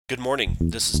Good morning.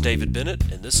 This is David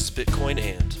Bennett, and this is Bitcoin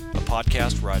And, a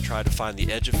podcast where I try to find the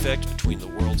edge effect between the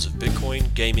worlds of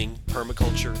Bitcoin, gaming,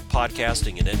 permaculture,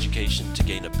 podcasting, and education to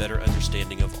gain a better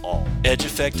understanding of all. Edge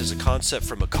effect is a concept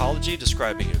from ecology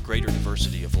describing a greater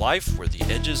diversity of life where the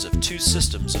edges of two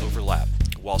systems overlap.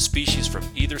 While species from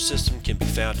either system can be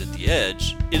found at the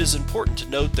edge, it is important to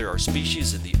note there are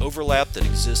species in the overlap that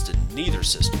exist in neither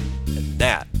system, and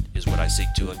that is what I seek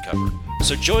to uncover.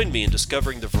 So join me in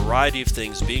discovering the variety of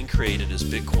things being created as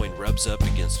Bitcoin rubs up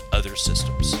against other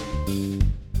systems.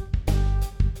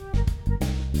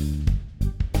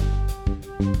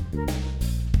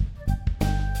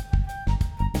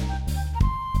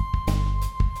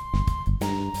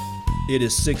 It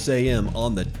is 6 a.m.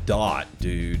 on the dot,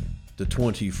 dude. The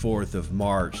 24th of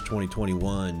March,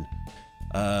 2021.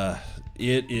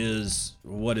 It is,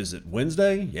 what is it,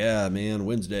 Wednesday? Yeah, man,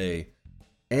 Wednesday.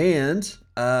 And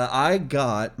I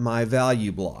got my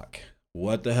value block.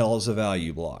 What the hell is a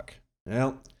value block?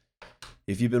 Well,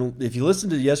 if you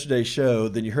listened to yesterday's show,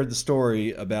 then you heard the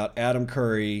story about Adam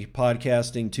Curry,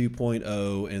 Podcasting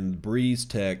 2.0, and Breeze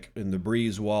Tech and the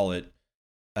Breeze wallet,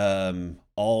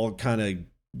 all kind of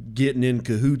getting in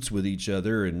cahoots with each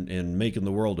other and making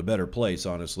the world a better place,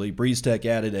 honestly. Breeze Tech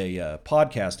added a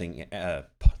podcasting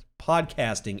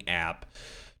app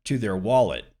to their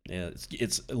wallet.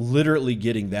 It's literally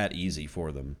getting that easy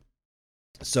for them.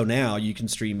 So now you can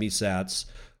stream me sats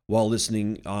while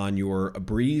listening on your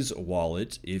Breeze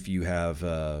wallet if you have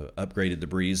upgraded the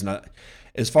Breeze. And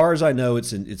as far as I know,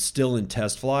 it's still in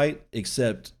test flight,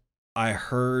 except I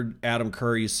heard Adam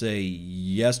Curry say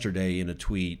yesterday in a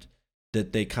tweet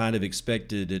that they kind of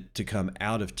expected it to come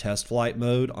out of test flight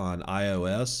mode on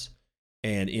iOS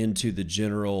and into the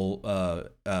general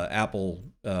Apple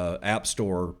App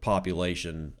Store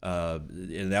population.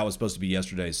 And that was supposed to be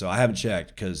yesterday, so I haven't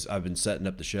checked because I've been setting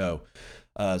up the show.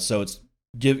 So it's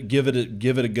give it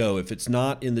a go. If it's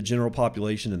not in the general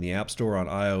population in the App Store on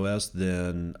iOS,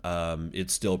 then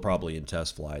it's still probably in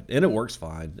test flight, and it works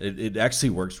fine. It actually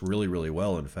works really, really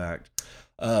well. In fact,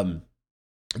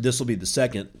 this will be the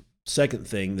second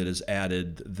thing that has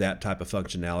added that type of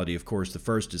functionality. Of course, the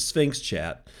first is Sphinx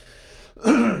Chat,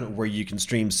 where you can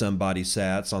stream somebody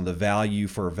sats on the value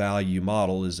for value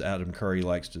model, as Adam Curry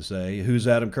likes to say. Who's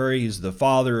Adam Curry? He's the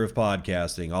father of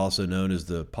podcasting, also known as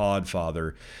the pod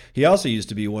father. He also used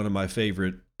to be one of my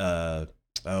favorite, what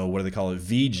do they call it,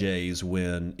 VJs,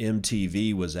 when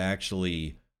MTV was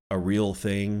actually a real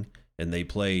thing and they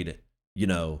played,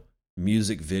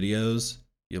 music videos,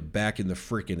 back in the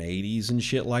freaking 80s and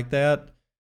shit like that.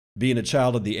 Being a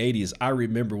child of the 80s, I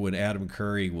remember when Adam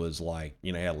Curry was like,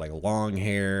 had like long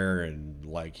hair and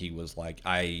like he was like,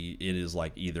 it is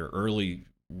like either early,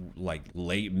 like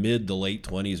mid to late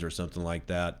 20s or something like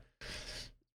that.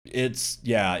 It's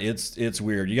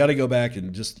weird. You got to go back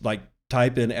and just like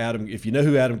type in Adam. If you know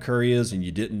who Adam Curry is and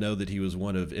you didn't know that he was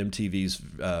one of MTV's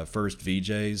first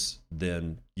VJs,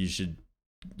 then you should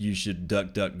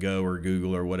DuckDuckGo or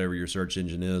Google or whatever your search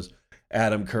engine is,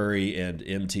 Adam Curry and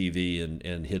MTV,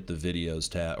 and hit the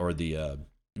videos tab, or the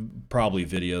probably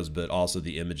videos, but also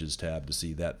the images tab to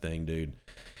see that thing, dude.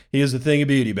 He was a thing of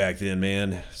beauty back then,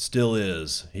 man. Still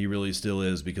is. He really still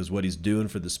is, because what he's doing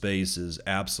for the space is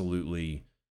absolutely,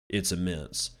 it's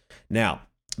immense. Now,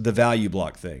 the value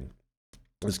block thing.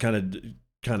 Let's kind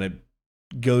of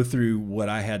go through what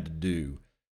I had to do.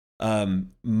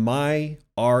 My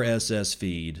RSS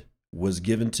feed was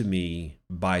given to me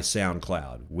by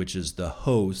SoundCloud, which is the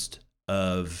host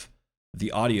of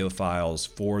the audio files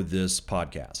for this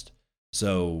podcast.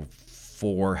 So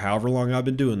for however long I've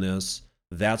been doing this,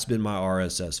 that's been my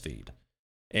RSS feed.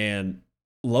 And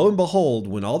lo and behold,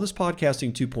 when all this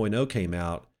Podcasting 2.0 came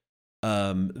out,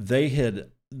 they had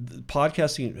the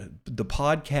Podcast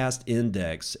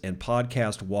Index and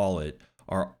Podcast Wallet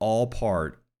are all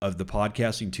part of the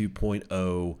Podcasting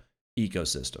 2.0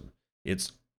 ecosystem.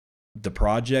 The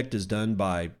project is done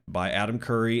by Adam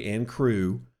Curry and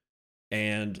crew,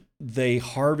 and they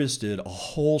harvested a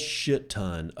whole shit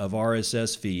ton of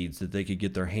RSS feeds that they could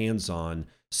get their hands on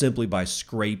simply by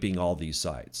scraping all these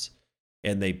sites,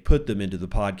 and they put them into the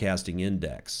Podcasting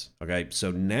Index. Okay,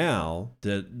 so now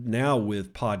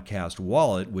with Podcast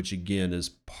Wallet, which again is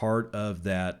part of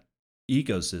that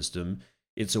ecosystem,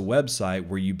 it's a website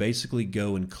where you basically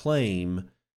go and claim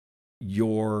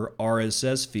your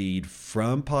RSS feed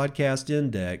from Podcast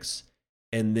Index,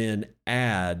 and then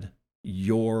add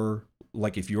your,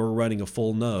 like if you're running a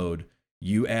full node,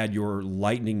 you add your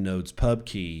Lightning node's pub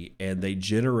key, and they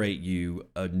generate you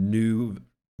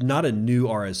not a new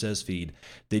RSS feed,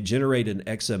 they generate an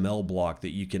XML block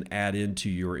that you can add into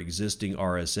your existing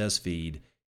RSS feed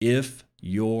if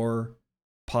your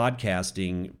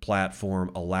podcasting platform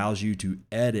allows you to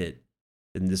edit,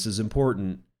 and this is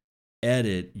important,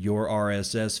 edit your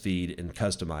RSS feed and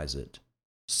customize it.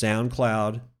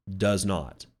 SoundCloud does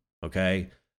not.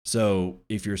 Okay? So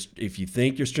if you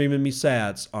think you're streaming me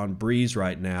sats on Breeze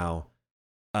right now,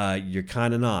 you're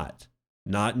kind of not.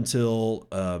 Not until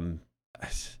I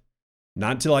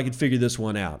can figure this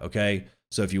one out. Okay?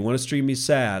 So if you want to stream me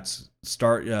sats,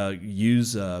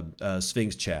 use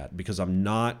Sphinx Chat, because I'm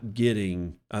not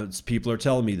getting. People are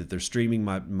telling me that they're streaming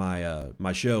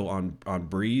my show on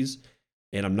Breeze,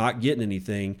 and I'm not getting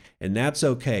anything, and that's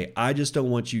okay. I just don't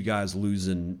want you guys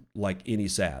losing like any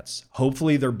sats.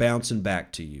 Hopefully they're bouncing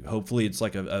back to you. Hopefully it's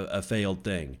like a failed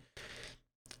thing.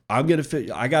 I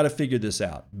got to figure this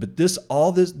out. But this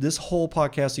whole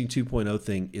podcasting 2.0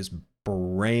 thing is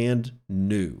brand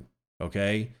new.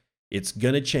 Okay. It's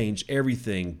going to change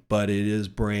everything, but it is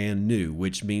brand new,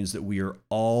 which means that we are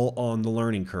all on the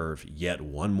learning curve yet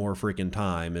one more freaking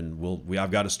time. And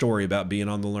I've got a story about being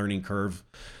on the learning curve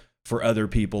for other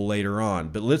people later on.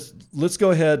 But let's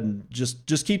go ahead and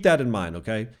just keep that in mind,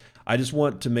 okay? I just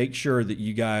want to make sure that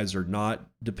you guys are not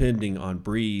depending on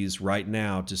Breeze right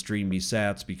now to stream me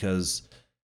sats, because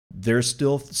there's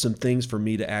still some things for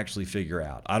me to actually figure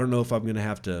out. I don't know if I'm going to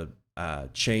have to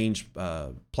change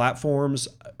platforms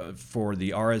for the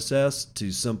RSS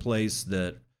to someplace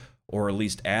that, or at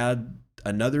least add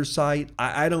another site.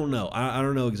 I don't know. I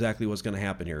don't know exactly what's going to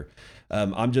happen here.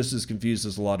 I'm just as confused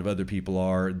as a lot of other people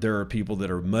are. There are people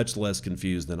that are much less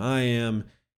confused than I am.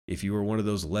 If you are one of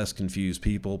those less confused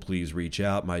people, please reach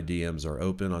out. My DMs are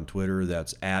open on Twitter.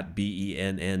 That's at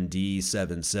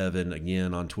BENND77.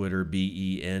 Again, on Twitter,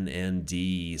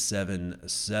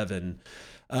 BENND77.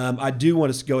 I do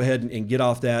want to go ahead and get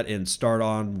off that and start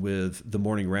on with the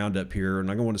morning roundup here. And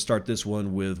I'm going to start this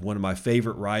one with one of my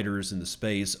favorite writers in the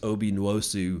space, Obi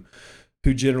Nwosu,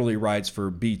 who generally writes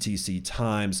for BTC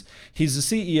Times. He's the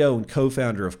CEO and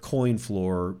co-founder of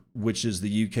CoinFloor, which is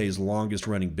the UK's longest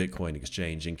running Bitcoin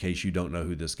exchange, in case you don't know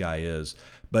who this guy is.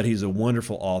 But he's a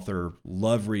wonderful author.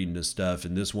 Love reading his stuff.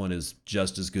 And this one is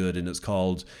just as good. And it's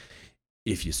called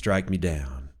If You Strike Me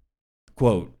Down.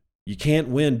 Quote, "You can't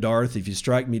win, Darth. If you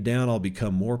strike me down, I'll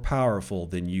become more powerful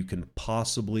than you can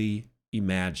possibly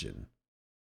imagine."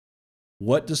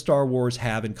 What does Star Wars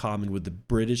have in common with the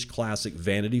British classic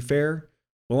Vanity Fair?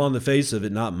 Well, on the face of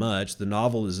it, not much. The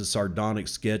novel is a sardonic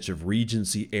sketch of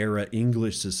Regency-era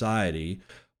English society,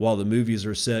 while the movies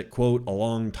are set, quote, a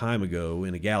long time ago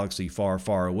in a galaxy far,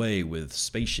 far away with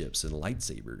spaceships and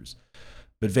lightsabers.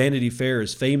 But Vanity Fair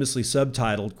is famously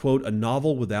subtitled, quote, a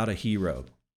novel without a hero.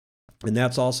 And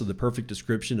that's also the perfect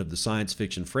description of the science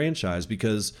fiction franchise,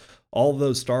 because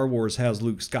although Star Wars has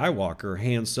Luke Skywalker,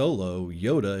 Han Solo,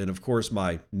 Yoda, and of course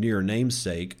my near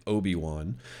namesake,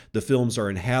 Obi-Wan, the films are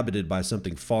inhabited by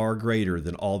something far greater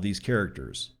than all these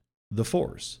characters: the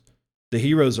Force. The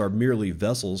heroes are merely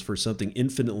vessels for something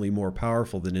infinitely more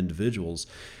powerful than individuals.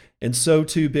 And so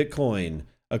too Bitcoin,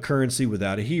 a currency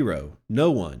without a hero. No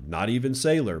one, not even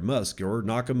Saylor, Musk, or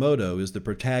Nakamoto, is the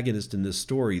protagonist in this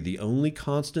story. The only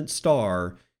constant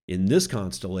star in this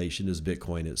constellation is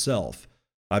Bitcoin itself.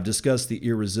 I've discussed the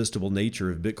irresistible nature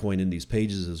of Bitcoin in these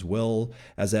pages, as well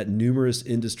as at numerous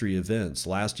industry events.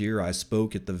 Last year, I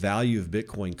spoke at the Value of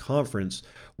Bitcoin conference,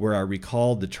 where I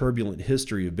recalled the turbulent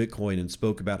history of Bitcoin and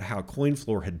spoke about how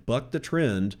CoinFloor had bucked the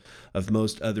trend of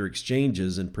most other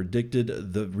exchanges and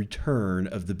predicted the return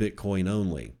of the Bitcoin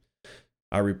only.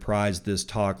 I reprised this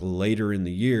talk later in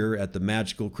the year at the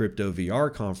Magical Crypto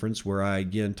VR conference, where I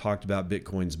again talked about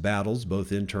Bitcoin's battles,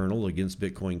 both internal against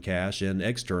Bitcoin Cash and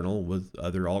external with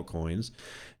other altcoins.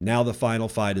 Now the final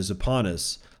fight is upon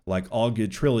us. Like all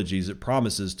good trilogies, it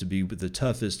promises to be the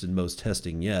toughest and most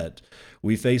testing yet.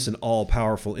 We face an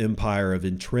all-powerful empire of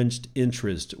entrenched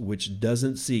interest, which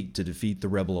doesn't seek to defeat the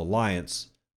Rebel Alliance,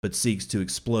 but seeks to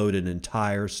explode an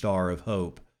entire star of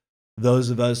hope. Those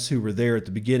of us who were there at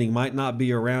the beginning might not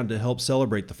be around to help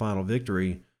celebrate the final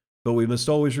victory, but we must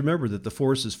always remember that the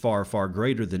force is far, far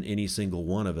greater than any single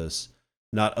one of us.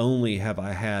 Not only have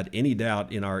I had any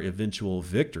doubt in our eventual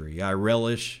victory, I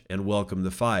relish and welcome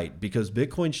the fight, because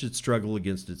Bitcoin should struggle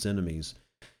against its enemies.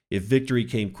 If victory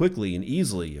came quickly and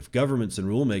easily, if governments and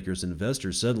rule makers and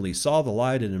investors suddenly saw the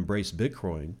light and embraced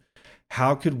Bitcoin,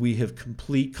 how could we have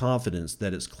complete confidence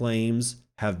that its claims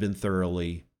have been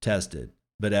thoroughly tested?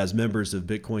 But as members of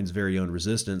Bitcoin's very own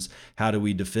resistance, how do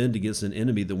we defend against an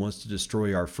enemy that wants to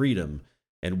destroy our freedom,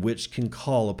 and which can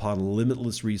call upon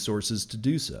limitless resources to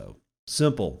do so?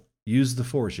 Simple. Use the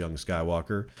Force, young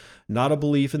Skywalker. Not a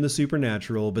belief in the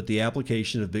supernatural, but the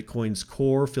application of Bitcoin's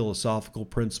core philosophical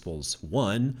principles.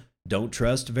 1. Don't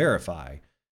trust, verify.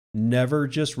 Never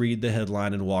just read the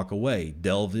headline and walk away.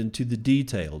 Delve into the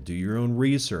detail, do your own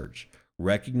research.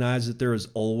 Recognize that there is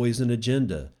always an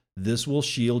agenda. This will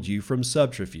shield you from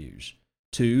subterfuge.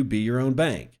 2, be your own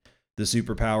bank. The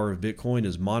superpower of Bitcoin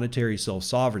is monetary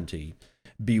self-sovereignty.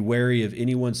 Be wary of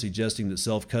anyone suggesting that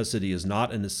self-custody is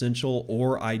not an essential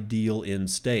or ideal end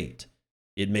state.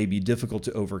 It may be difficult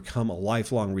to overcome a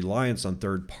lifelong reliance on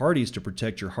third parties to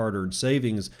protect your hard-earned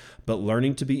savings, but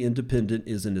learning to be independent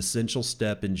is an essential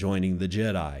step in joining the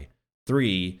Jedi.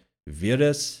 3,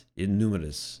 vires in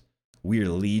numeris. We're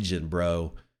legion,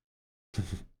 bro.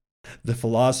 The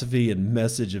philosophy and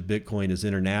message of Bitcoin is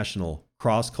international,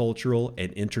 cross-cultural,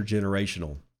 and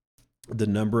intergenerational. The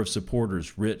number of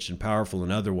supporters, rich and powerful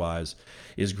and otherwise,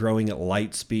 is growing at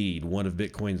light speed. One of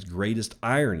Bitcoin's greatest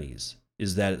ironies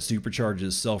is that it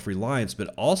supercharges self-reliance,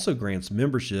 but also grants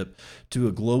membership to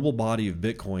a global body of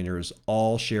Bitcoiners,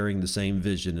 all sharing the same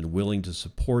vision and willing to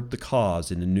support the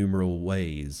cause in innumerable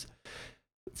ways.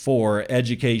 4,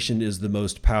 education is the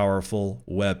most powerful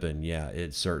weapon. Yeah,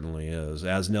 it certainly is.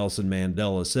 As Nelson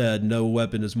Mandela said, no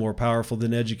weapon is more powerful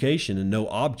than education, and no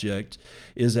object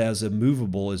is as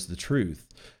immovable as the truth.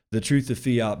 The truth of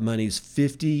fiat money's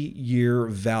 50-year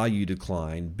value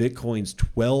decline, Bitcoin's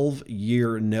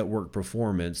 12-year network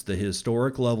performance, the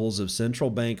historic levels of central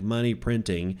bank money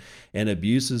printing, and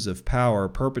abuses of power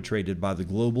perpetrated by the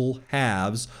global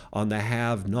haves on the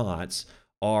have-nots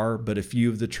are but a few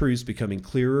of the truths becoming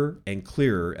clearer and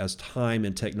clearer as time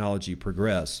and technology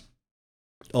progress.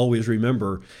 Always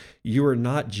remember, you are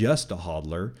not just a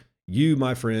hodler. You,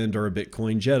 my friend, are a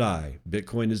Bitcoin Jedi.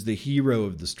 Bitcoin is the hero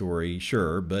of the story,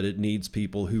 sure, but it needs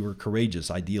people who are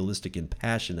courageous, idealistic, and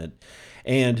passionate,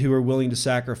 and who are willing to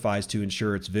sacrifice to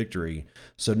ensure its victory.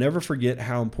 So never forget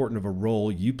how important of a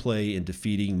role you play in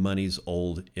defeating money's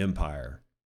old empire.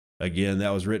 Again, that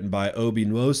was written by Obi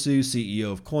Nwosu,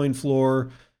 CEO of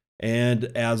CoinFloor. And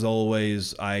as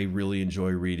always, I really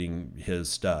enjoy reading his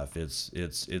stuff.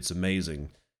 It's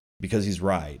amazing because he's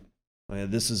right.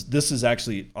 This is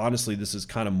actually, honestly, this is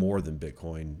kind of more than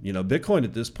Bitcoin. You know, Bitcoin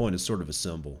at this point is sort of a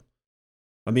symbol.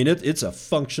 I mean, it's a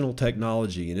functional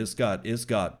technology, and it's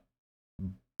got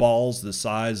balls the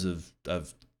size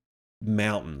of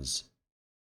mountains.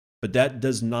 But that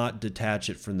does not detach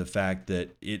it from the fact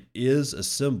that it is a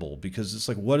symbol, because it's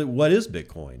like, what is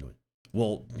Bitcoin?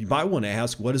 Well, you might want to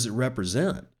ask, what does it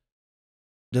represent?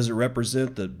 Does it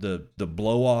represent the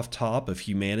blow off top of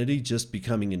humanity just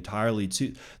becoming entirely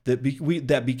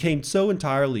that became so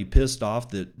entirely pissed off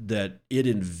that it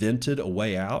invented a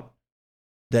way out,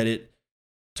 that it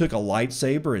took a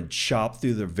lightsaber and chopped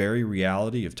through the very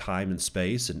reality of time and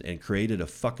space and created a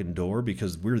fucking door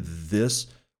because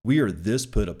we are this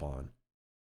put upon.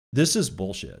 This is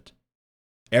bullshit.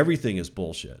 Everything is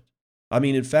bullshit. I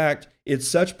mean, in fact, it's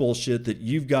such bullshit that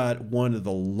you've got one of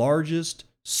the largest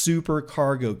super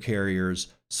cargo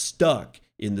carriers stuck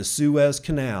in the Suez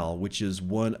Canal, which is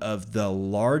one of the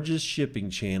largest shipping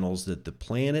channels that the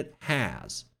planet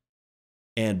has.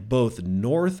 And both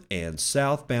north and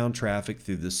southbound traffic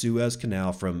through the Suez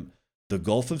Canal from the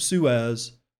Gulf of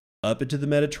Suez up into the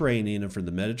Mediterranean, and from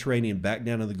the Mediterranean back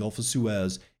down to the Gulf of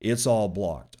Suez, it's all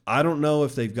blocked. I don't know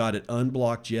if they've got it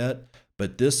unblocked yet,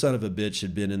 but this son of a bitch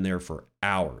had been in there for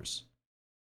hours.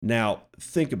 Now,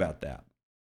 think about that.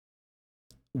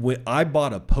 When I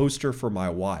bought a poster for my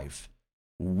wife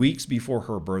weeks before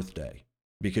her birthday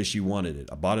because she wanted it,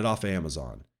 I bought it off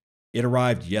Amazon. It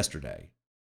arrived yesterday.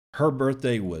 Her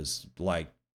birthday was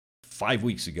like 5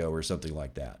 weeks ago or something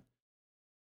like that.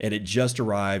 And it just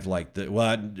arrived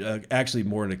actually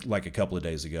more than like a couple of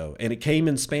days ago. And it came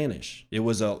in Spanish.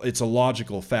 It's a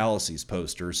logical fallacies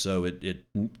poster. So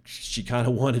she kind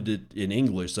of wanted it in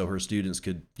English so her students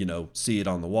could, see it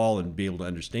on the wall and be able to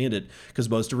understand it, because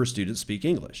most of her students speak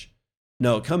English.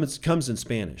 No, it comes in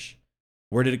Spanish.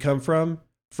 Where did it come from?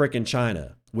 Frickin'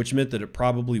 China, which meant that it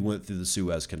probably went through the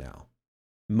Suez Canal.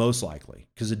 Most likely,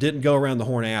 because it didn't go around the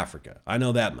Horn of Africa. I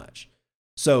know that much.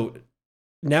 So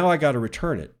now I got to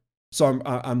return it. So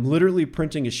I'm literally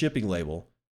printing a shipping label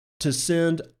to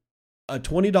send a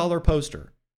 $20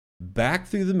 poster back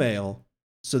through the mail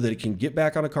so that it can get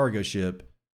back on a cargo ship,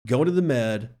 go to the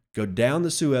Med, go down the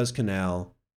Suez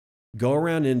Canal, go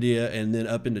around India, and then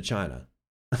up into China.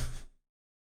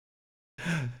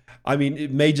 I mean,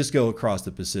 it may just go across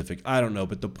the Pacific. I don't know.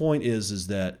 But the point is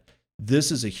that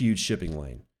this is a huge shipping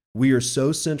lane. We are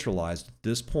so centralized at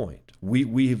this point.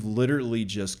 We have literally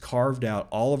just carved out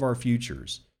all of our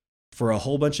futures for a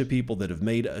whole bunch of people that have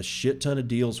made a shit ton of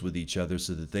deals with each other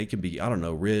so that they can be,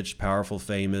 rich, powerful,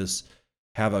 famous,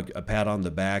 have a pat on the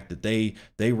back, that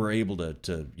they were able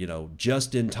to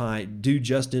just in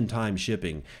time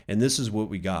shipping. And this is what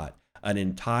we got. an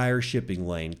entire shipping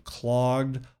lane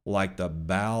clogged like the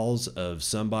bowels of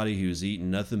somebody who's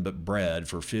eaten nothing but bread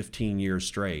for 15 years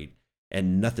straight,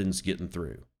 and nothing's getting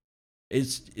through.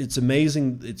 It's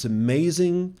amazing. It's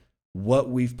amazing what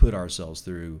we've put ourselves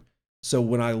through. So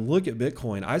when I look at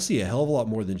Bitcoin, I see a hell of a lot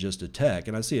more than just a tech,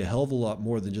 and I see a hell of a lot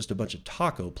more than just a bunch of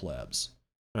taco plebs,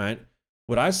 right?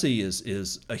 What I see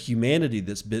is a humanity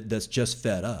that's just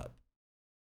fed up.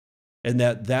 And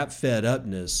that fed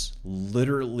upness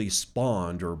literally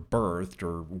spawned or birthed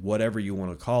or whatever you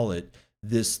want to call it,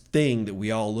 this thing that we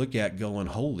all look at going,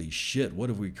 holy shit, what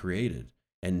have we created?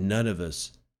 And none of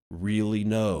us really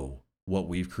know what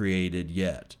we've created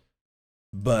yet.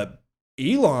 But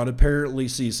Elon apparently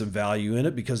sees some value in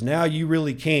it, because now you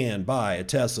really can buy a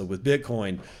Tesla with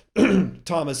Bitcoin.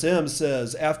 Thomas M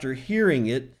says, after hearing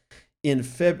it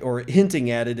hinting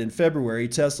at it in February,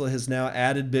 Tesla has now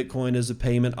added Bitcoin as a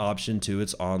payment option to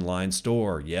its online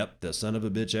store. Yep, the son of a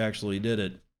bitch actually did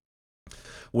it.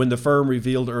 When the firm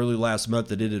revealed early last month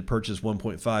that it had purchased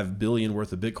 $1.5 billion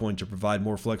worth of Bitcoin to provide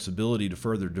more flexibility to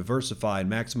further diversify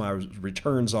and maximize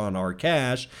returns on our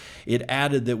cash, it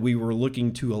added that we were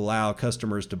looking to allow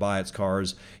customers to buy its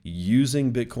cars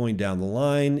using Bitcoin down the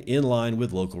line, in line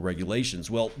with local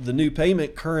regulations. Well, the new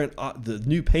payment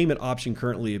option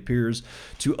currently appears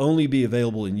to only be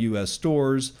available in U.S.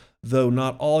 stores, though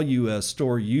not all U.S.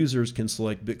 store users can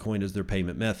select Bitcoin as their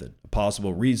payment method. A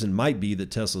possible reason might be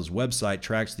that Tesla's website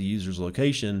tracks the user's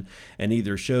location and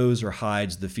either shows or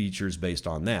hides the features based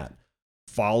on that.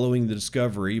 Following the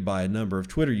discovery by a number of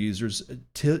Twitter users,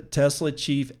 Tesla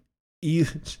chief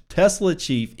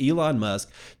Elon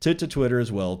Musk took to Twitter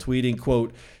as well, tweeting,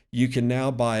 quote, "You can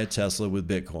now buy a Tesla with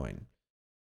Bitcoin."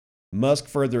 Musk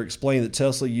further explained that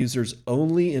Tesla uses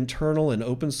only internal and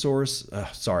open source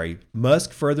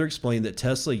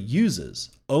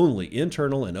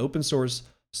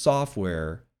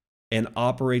software and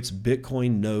operates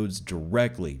Bitcoin nodes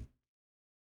directly.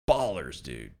 Ballers,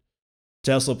 dude.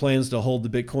 Tesla plans to hold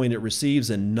the Bitcoin it receives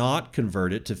and not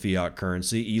convert it to fiat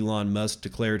currency. Elon Musk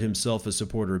declared himself a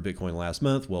supporter of Bitcoin last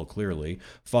month, well, clearly,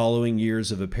 following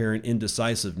years of apparent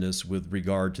indecisiveness with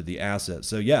regard to the asset.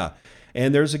 So yeah,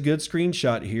 and there's a good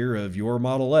screenshot here of your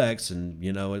Model X, and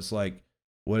it's like,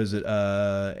 what is it?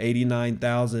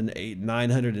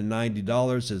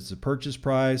 $89,990 is the purchase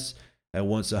price. It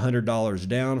wants $100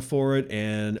 down for it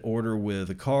and order with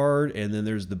a card, and then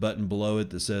there's the button below it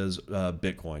that says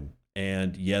Bitcoin.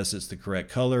 And yes, it's the correct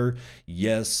color.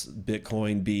 Yes,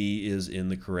 Bitcoin B is in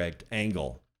the correct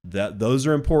angle. Those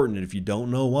are important. And if you don't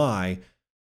know why,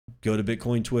 go to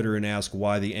Bitcoin Twitter and ask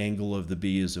why the angle of the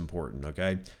B is important,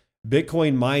 okay?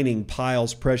 Bitcoin mining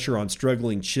piles pressure on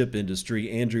struggling chip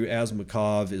industry. Andrew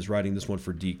Asmakov is writing this one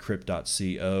for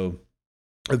Decrypt.co.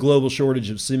 A global shortage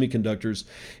of semiconductors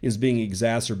is being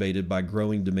exacerbated by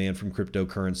growing demand from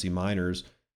cryptocurrency miners.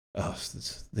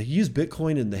 They use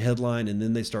Bitcoin in the headline, and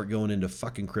then they start going into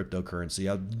fucking cryptocurrency.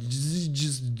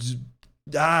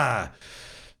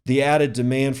 The added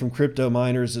demand from crypto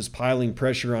miners is piling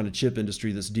pressure on a chip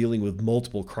industry that's dealing with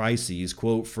multiple crises,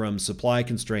 quote, from supply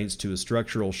constraints to a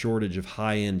structural shortage of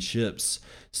high-end chips.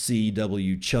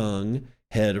 C.W. Chung,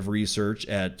 head of research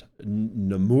at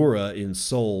Nomura in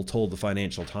Seoul, told the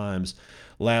Financial Times.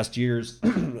 Last year's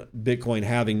Bitcoin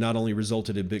halving not only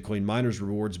resulted in Bitcoin miners'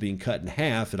 rewards being cut in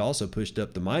half, it also pushed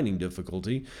up the mining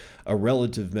difficulty, a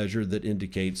relative measure that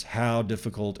indicates how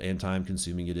difficult and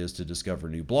time-consuming it is to discover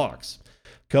new blocks.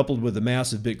 Coupled with a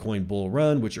massive Bitcoin bull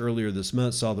run, which earlier this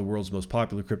month saw the world's most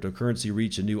popular cryptocurrency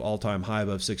reach a new all-time high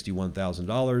above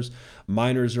 $61,000,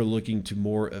 miners are looking to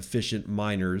more efficient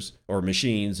miners or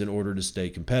machines in order to stay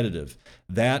competitive.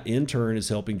 That, in turn, is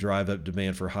helping drive up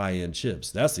demand for high-end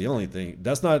chips. That's the only thing.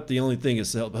 That's not the only thing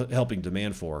it's helping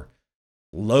demand for.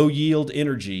 Low-yield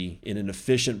energy in an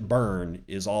efficient burn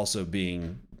is also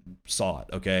being sought.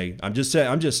 Okay, I'm just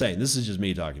saying. This is just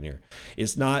me talking here.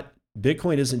 It's not.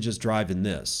 Bitcoin isn't just driving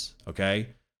this, okay?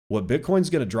 What Bitcoin's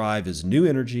going to drive is new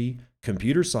energy,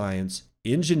 computer science,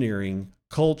 engineering,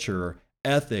 culture,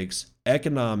 ethics,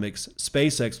 economics,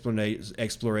 space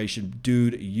exploration.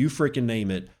 Dude, you freaking name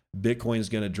it, Bitcoin's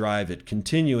going to drive it.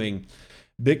 Continuing,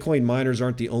 Bitcoin miners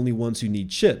aren't the only ones who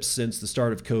need chips. Since the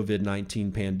start of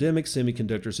COVID-19 pandemic,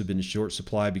 semiconductors have been in short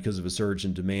supply because of a surge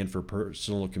in demand for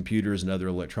personal computers and other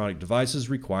electronic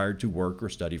devices required to work or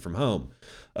study from home.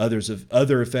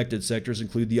 Other affected sectors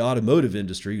include the automotive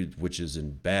industry, which is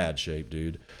in bad shape,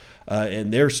 dude.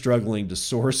 And they're struggling to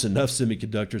source enough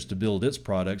semiconductors to build its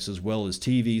products, as well as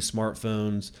TV,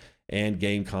 smartphones, and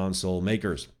game console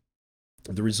makers.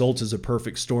 The result is a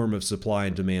perfect storm of supply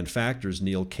and demand factors,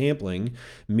 Neil Campling,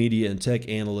 media and tech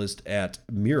analyst at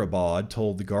Mirabad,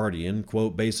 told The Guardian.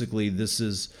 Quote, basically,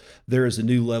 there is a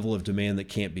new level of demand that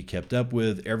can't be kept up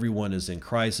with. Everyone is in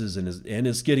crisis and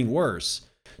it's getting worse.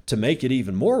 To make it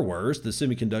even more worse, the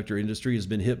semiconductor industry has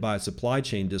been hit by supply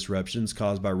chain disruptions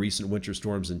caused by recent winter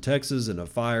storms in Texas and a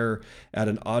fire at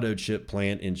an auto chip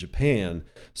plant in Japan.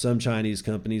 Some Chinese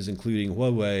companies, including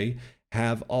Huawei,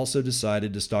 have also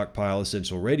decided to stockpile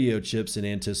essential radio chips in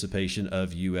anticipation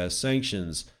of U.S.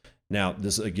 sanctions. Now,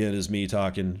 this again is me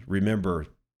talking. Remember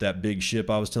that big ship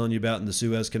I was telling you about in the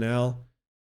Suez Canal?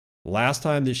 Last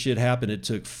time this shit happened, it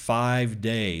took 5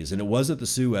 days. And it wasn't the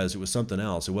Suez, it was something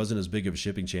else. It wasn't as big of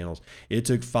shipping channels. It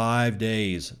took 5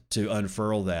 days to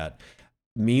unfurl that.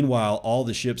 Meanwhile, all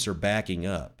the ships are backing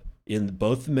up. In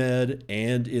both the Med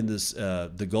and in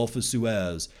the Gulf of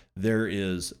Suez, there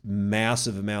is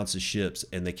massive amounts of ships,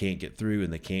 and they can't get through,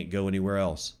 and they can't go anywhere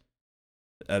else.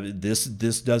 This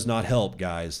does not help,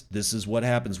 guys. This is what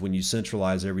happens when you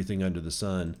centralize everything under the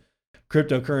sun.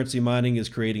 Cryptocurrency mining is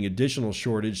creating additional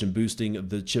shortage and boosting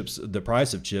the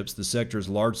price of chips. The sector is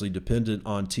largely dependent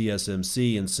on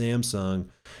TSMC and Samsung,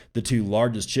 the two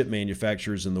largest chip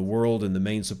manufacturers in the world and the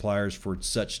main suppliers for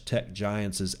such tech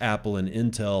giants as Apple and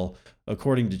Intel.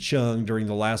 According to Chung, during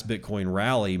the last Bitcoin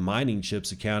rally, mining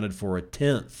chips accounted for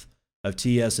 1/10 of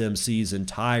TSMC's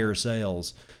entire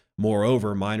sales.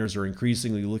 Moreover, miners are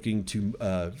increasingly looking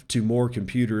to more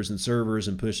computers and servers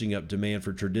and pushing up demand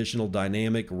for traditional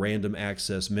dynamic random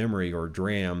access memory, or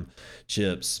DRAM,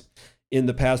 chips. In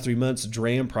the past 3 months,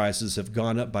 DRAM prices have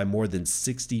gone up by more than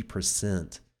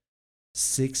 60%.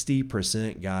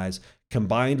 60%, guys.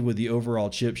 Combined with the overall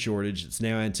chip shortage, it's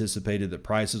now anticipated that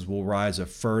prices will rise a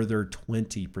further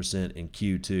 20% in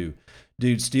Q2.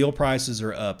 Dude, steel prices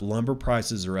are up, lumber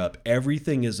prices are up,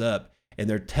 everything is up. And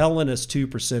they're telling us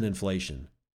 2% inflation.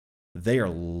 They are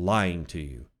lying to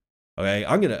you. Okay,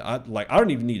 I don't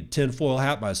even need a tinfoil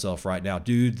hat myself right now,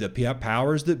 dude. The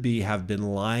powers that be have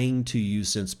been lying to you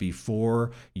since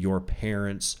before your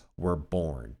parents were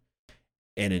born.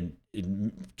 And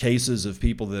in cases of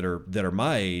people that are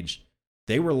my age,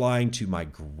 they were lying to my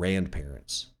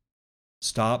grandparents.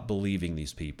 Stop believing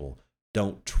these people.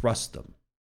 Don't trust them.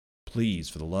 Please,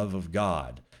 for the love of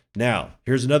God. Now,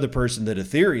 here's another person that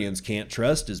Ethereans can't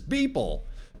trust is Beeple,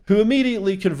 who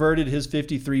immediately converted his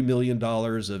 $53 million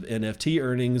of NFT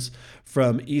earnings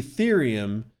from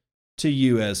Ethereum to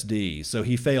USD. So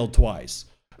he failed twice.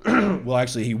 Well,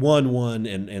 actually, he won one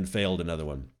and failed another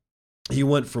one. He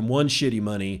went from one shitty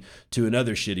money to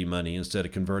another shitty money instead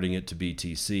of converting it to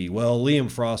BTC. Well,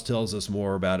 Liam Frost tells us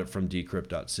more about it from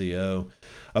Decrypt.co.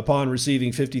 Upon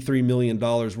receiving $53 million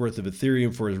worth of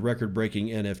Ethereum for his record-breaking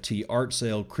NFT art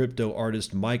sale, crypto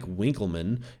artist Mike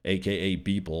Winkelmann, aka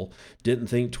Beeple, didn't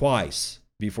think twice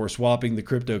before swapping the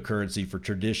cryptocurrency for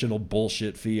traditional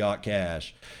bullshit fiat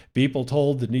cash. Beeple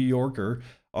told The New Yorker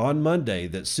on Monday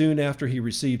that soon after he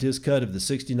received his cut of the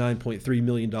 $69.3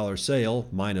 million sale,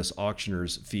 minus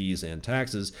auctioneer's fees and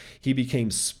taxes, he became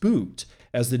spooked,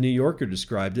 as The New Yorker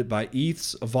described it, by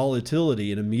ETH's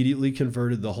volatility and immediately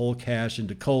converted the whole cash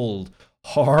into cold,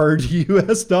 hard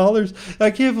US dollars.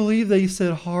 I can't believe they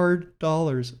said hard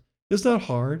dollars. It's not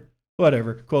hard.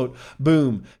 Whatever. Quote,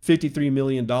 boom, $53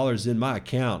 million in my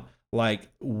account. Like,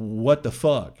 what the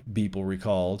fuck, Beeple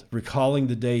recalling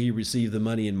the day he received the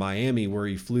money in Miami where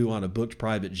he flew on a booked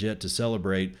private jet to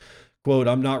celebrate. Quote,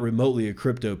 I'm not remotely a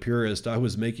crypto purist. I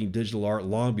was making digital art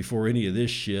long before any of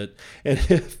this shit. And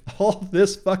if all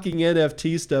this fucking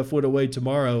NFT stuff went away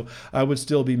tomorrow, I would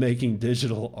still be making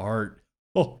digital art.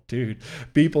 Oh, dude.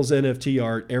 Beeple's NFT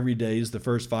art every day is the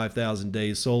first 5,000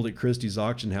 days sold at Christie's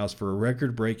auction house for a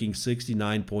record-breaking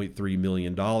 $69.3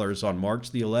 million on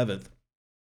March the 11th.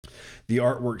 The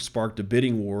artwork sparked a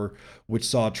bidding war, which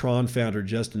saw Tron founder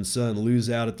Justin Sun lose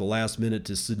out at the last minute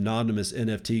to pseudonymous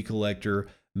NFT collector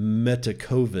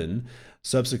Metakovan,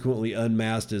 subsequently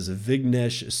unmasked as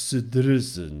Vignesh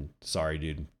Sudrison. Sorry,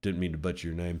 dude. Didn't mean to butcher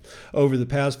your name. Over the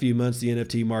past few months, the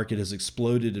NFT market has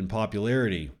exploded in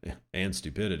popularity and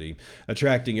stupidity,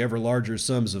 attracting ever larger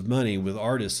sums of money, with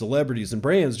artists, celebrities, and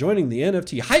brands joining the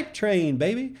NFT hype train,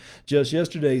 baby. Just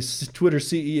yesterday, Twitter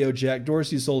CEO Jack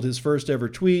Dorsey sold his first ever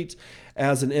tweet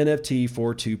as an NFT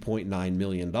for $2.9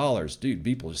 million. Dude,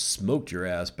 people just smoked your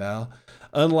ass, pal.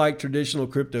 Unlike traditional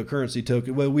cryptocurrency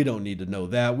token, well, we don't need to know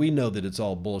that. We know that it's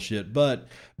all bullshit, but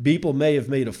Beeple may have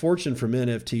made a fortune from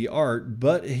NFT art,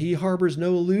 but he harbors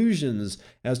no illusions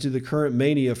as to the current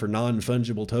mania for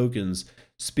non-fungible tokens.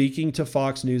 Speaking to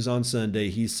Fox News on Sunday,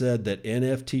 he said that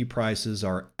NFT prices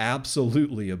are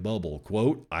absolutely a bubble.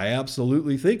 Quote, I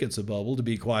absolutely think it's a bubble, to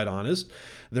be quite honest.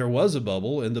 There was a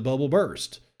bubble and the bubble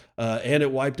burst. And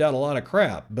it wiped out a lot of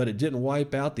crap, but it didn't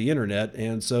wipe out the internet.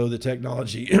 And so the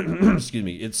technology, excuse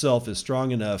me, itself is strong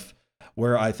enough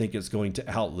where I think it's going to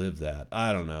outlive that.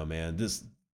 I don't know, man.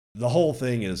 The whole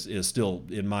thing is still,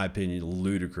 in my opinion,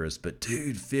 ludicrous. But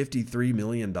dude, $53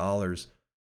 million.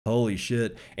 Holy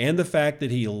shit. And the fact that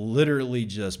he literally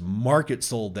just market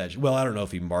sold that. Well, I don't know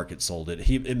if he market sold it.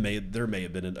 There may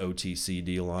have been an OTC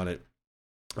deal on it.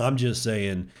 I'm just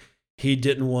saying he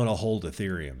didn't want to hold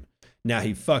Ethereum. Now,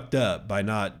 he fucked up by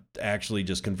not actually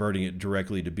just converting it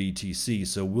directly to BTC.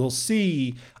 So we'll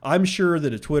see. I'm sure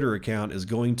that a Twitter account is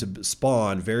going to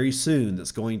spawn very soon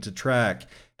that's going to track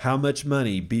how much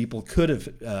money Beeple could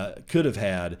have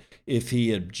had if he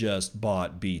had just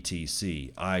bought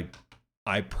BTC.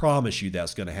 I promise you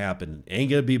that's going to happen. Ain't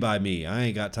going to be by me. I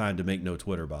ain't got time to make no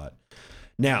Twitter bot.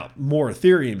 Now, more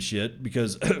Ethereum shit,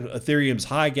 because Ethereum's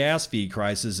high gas fee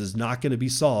crisis is not going to be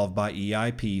solved by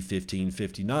EIP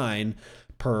 1559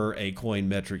 per a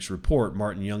Coinmetrics report.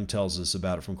 Martin Young tells us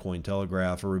about it from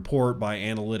Cointelegraph. A report by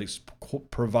analytics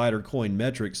provider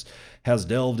Coinmetrics has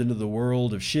delved into the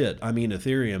world of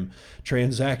Ethereum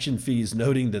transaction fees,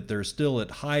 noting that they're still at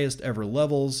highest ever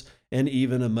levels, and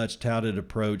even a much touted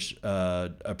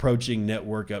approaching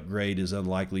network upgrade is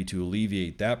unlikely to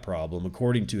alleviate that problem.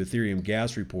 According to Ethereum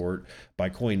Gas report by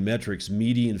Coinmetrics,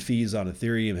 median fees on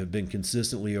Ethereum have been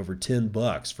consistently over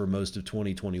 $10 for most of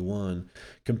 2021.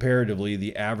 Comparatively,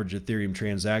 the average Ethereum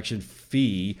transaction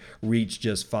fee reached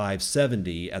just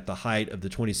 $5.70 at the height of the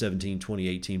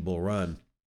 2017-2018 bull run.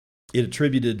 It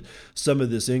attributed some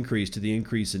of this increase to the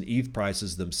increase in ETH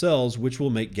prices themselves, which will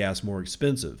make gas more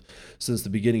expensive. Since the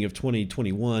beginning of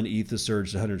 2021, ETH has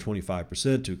surged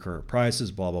 125% to current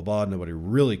prices, blah, blah, blah. Nobody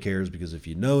really cares, because if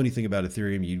you know anything about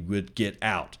Ethereum, you would get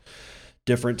out.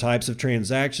 Different types of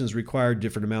transactions require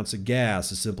different amounts of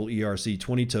gas. A simple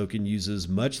ERC20 token uses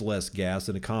much less gas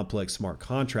than a complex smart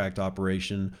contract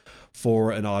operation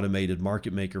for an automated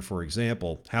market maker, for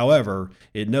example. However,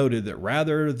 it noted that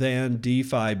rather than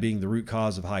DeFi being the root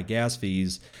cause of high gas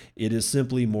fees, it is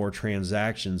simply more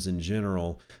transactions in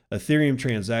general. Ethereum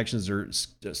transactions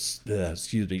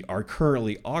are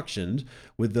currently auctioned,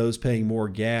 with those paying more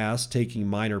gas taking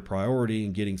minor priority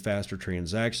and getting faster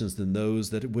transactions than those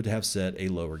that would have set a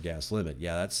lower gas limit.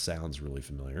 Yeah, that sounds really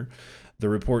familiar. The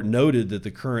report noted that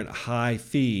the current high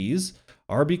fees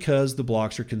are because the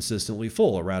blocks are consistently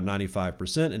full, around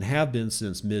 95%, and have been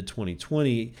since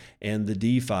mid-2020 and the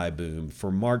DeFi boom.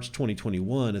 For March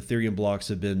 2021, Ethereum blocks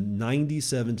have been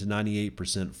 97 to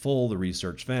 98% full, the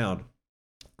research found.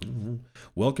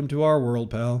 Welcome to our world,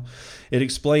 pal. It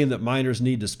explained that miners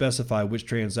need to specify which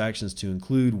transactions to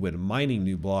include when mining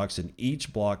new blocks, and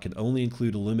each block can only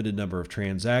include a limited number of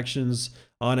transactions,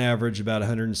 on average about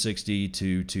 160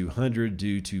 to 200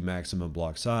 due to maximum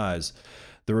block size.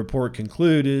 The report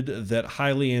concluded that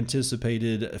highly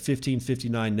anticipated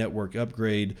 1559 network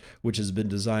upgrade, which has been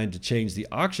designed to change the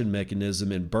auction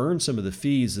mechanism and burn some of the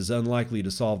fees, is unlikely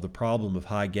to solve the problem of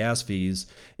high gas fees,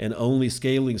 and only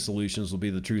scaling solutions will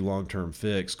be the true long-term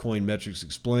fix. Coinmetrics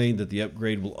explained that the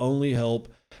upgrade will only help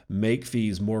make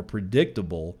fees more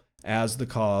predictable, as the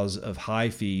cause of high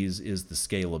fees is the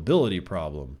scalability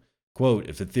problem. Quote,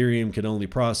 if Ethereum can only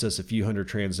process a few hundred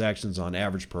transactions on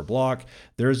average per block,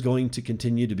 there's going to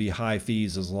continue to be high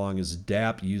fees as long as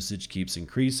dApp usage keeps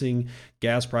increasing.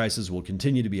 Gas prices will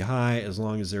continue to be high as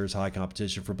long as there's high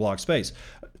competition for block space.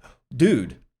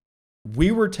 Dude, we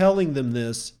were telling them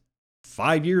this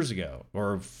 5 years ago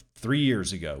or 3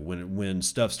 years ago when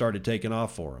stuff started taking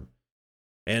off for them.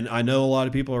 And I know a lot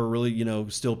of people are really,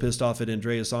 still pissed off at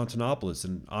Andreas Antonopoulos.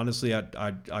 And honestly,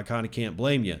 I kind of can't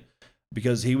blame you.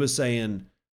 Because he was saying,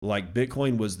 like,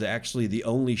 Bitcoin was actually the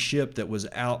only ship that was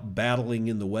out battling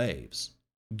in the waves,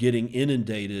 getting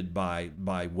inundated by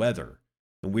weather.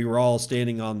 And we were all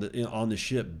standing on the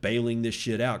ship bailing this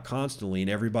shit out constantly,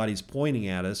 and everybody's pointing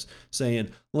at us saying,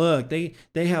 look, they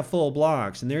have full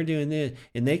blocks, and they're doing this,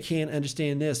 and they can't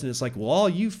understand this. And it's like, well, all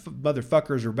you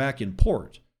motherfuckers are back in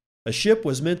port. A ship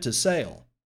was meant to sail.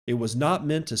 It was not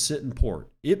meant to sit in port.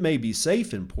 It may be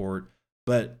safe in port,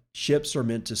 but ships are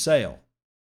meant to sail.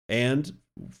 And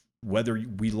whether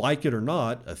we like it or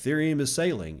not, Ethereum is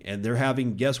sailing, and they're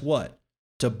having, guess what?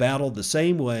 To battle the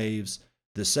same waves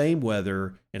the same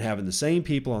weather and having the same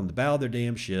people on the bow of their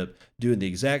damn ship doing the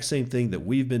exact same thing that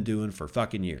we've been doing for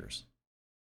fucking years.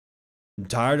 I'm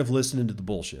tired of listening to the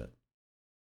bullshit.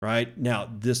 Right? Now,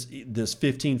 this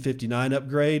 1559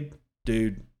 upgrade,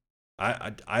 dude,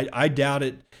 I doubt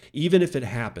it. Even if it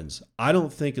happens, I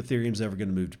don't think Ethereum's ever going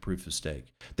to move to proof of stake.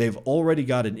 They've already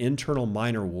got an internal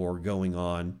miner war going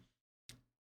on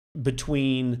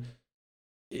between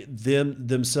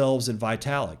themselves and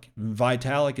Vitalik.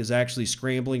 Vitalik is actually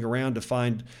scrambling around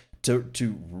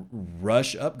to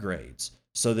rush upgrades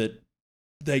so that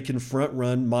they can front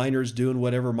run miners doing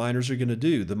whatever miners are going to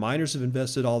do. The miners have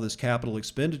invested all this capital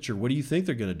expenditure. What do you think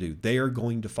they're going to do? They are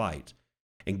going to fight.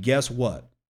 And guess what?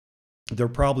 They're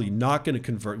probably not going to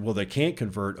convert. Well, they can't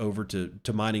convert over to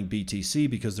mining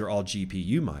BTC because they're all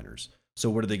GPU miners.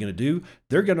 So what are they going to do?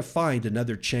 They're going to find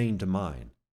another chain to mine.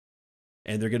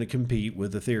 And they're going to compete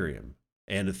with Ethereum.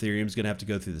 And Ethereum's going to have to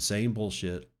go through the same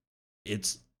bullshit.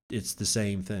 It's the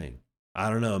same thing. I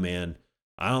don't know, man.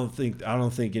 I don't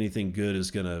think anything good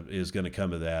is gonna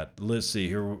come of that. Let's see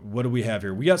here. What do we have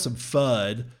here? We got some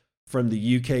FUD from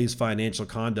the UK's Financial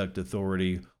Conduct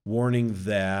Authority warning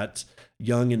that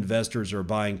young investors are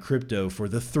buying crypto for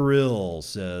the thrill,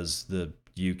 says the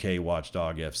UK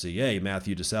watchdog FCA.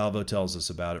 Matthew DeSalvo tells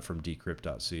us about it from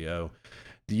decrypt.co.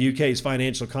 The UK's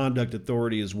Financial Conduct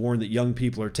Authority has warned that young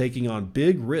people are taking on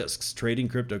big risks trading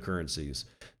cryptocurrencies.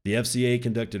 The FCA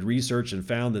conducted research and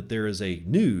found that there is a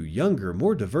new, younger,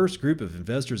 more diverse group of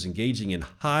investors engaging in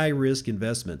high-risk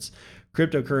investments.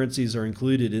 Cryptocurrencies are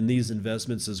included in these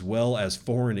investments as well as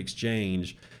foreign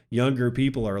exchange. Younger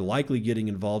people are likely getting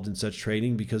involved in such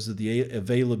trading because of the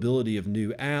availability of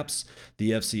new apps,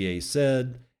 the FCA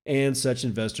said, and such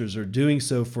investors are doing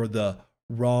so for the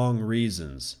wrong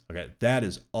reasons. Okay, that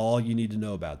is all you need to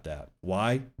know about that.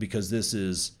 Why? Because this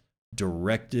is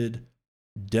directed,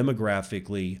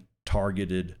 demographically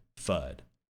targeted FUD.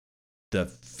 The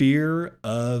fear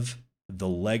of the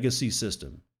legacy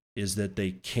system is that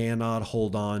they cannot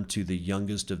hold on to the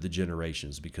youngest of the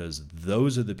generations because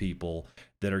those are the people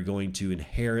that are going to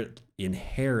inherit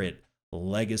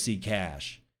legacy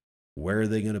cash. Where are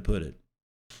they going to put it?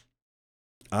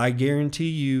 I guarantee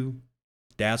you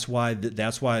that's why the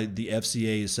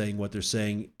FCA is saying what they're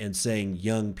saying and saying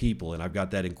young people. And I've got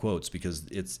that in quotes because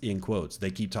it's in quotes. They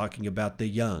keep talking about the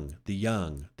young, the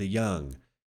young, the young.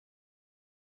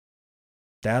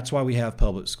 That's why we have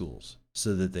public schools,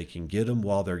 so that they can get them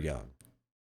while they're young.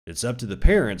 It's up to the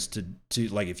parents to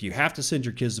like, if you have to send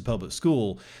your kids to public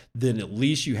school, then at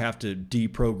least you have to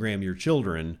deprogram your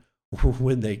children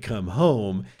when they come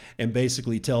home and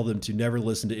basically tell them to never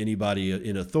listen to anybody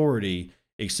in authority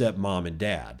except mom and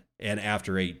dad. And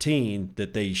after 18,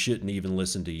 that they shouldn't even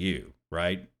listen to you,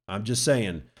 right? I'm just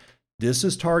saying, this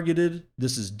is targeted.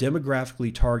 This is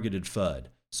demographically targeted FUD.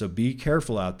 So be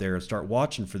careful out there and start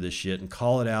watching for this shit and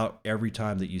call it out every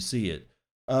time that you see it.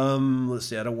 Let's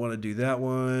see. I don't want to do that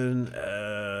one.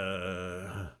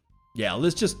 Yeah,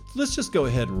 let's just go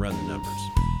ahead and run the numbers.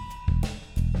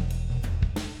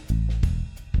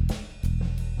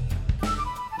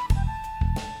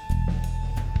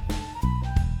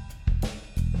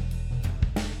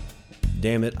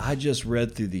 Damn it, I just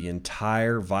read through the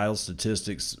entire Vital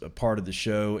Statistics part of the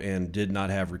show and did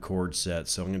not have record set,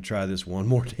 so I'm going to try this one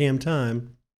more damn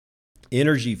time.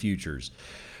 Energy futures.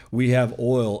 We have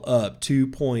oil up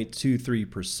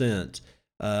 2.23%.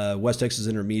 West Texas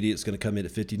Intermediate is going to come in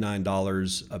at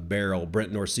 $59 a barrel.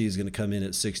 Brent North Sea is going to come in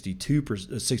at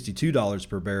 $62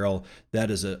 per barrel. That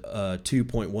is a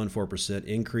 2.14%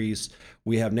 increase.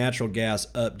 We have natural gas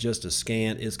up just a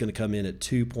scant. It's going to come in at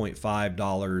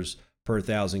 $2.5 per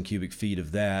 1,000 cubic feet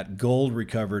of that. Gold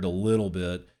recovered a little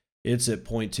bit. It's at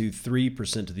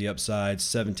 0.23% to the upside.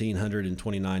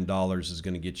 $1,729 is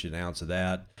going to get you an ounce of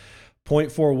that.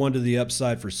 0.41 to the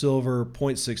upside for silver,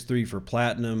 0.63 for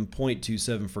platinum,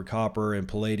 0.27 for copper, and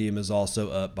palladium is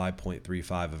also up by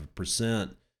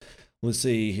 0.35%. Let's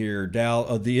see here.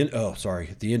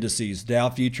 The indices. Dow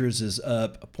futures is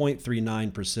up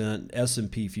 0.39%,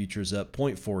 S&P futures up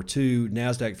 0.42,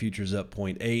 Nasdaq futures up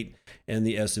 0.8, and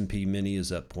the S&P mini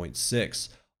is up 0.6.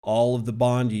 All of the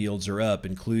bond yields are up,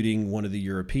 including one of the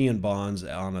European bonds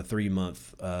on a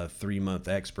 3-month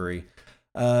expiry.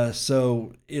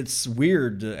 So it's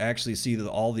weird to actually see that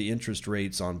all the interest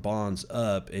rates on bonds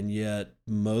up, and yet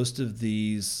most of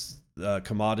these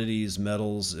commodities,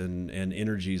 metals, and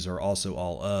energies are also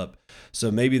all up.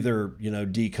 So maybe they're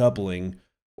decoupling,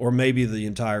 or maybe the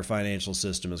entire financial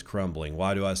system is crumbling.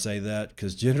 Why do I say that?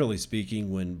 Because generally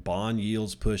speaking, when bond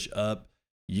yields push up,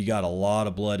 you got a lot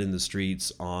of blood in the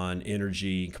streets on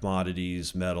energy,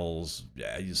 commodities, metals,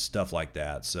 stuff like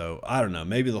that. So I don't know.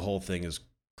 Maybe the whole thing is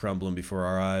crumbling before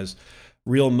our eyes.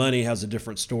 Real money has a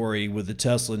different story. With the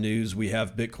Tesla news, we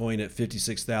have Bitcoin at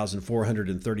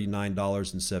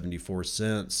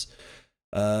 $56,439.74.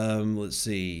 Let's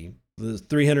see. The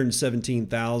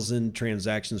 317,000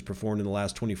 transactions performed in the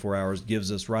last 24 hours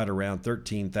gives us right around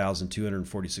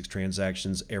 13,246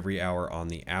 transactions every hour on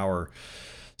the hour.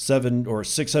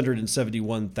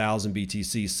 671,000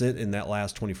 BTC sent in that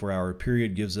last 24-hour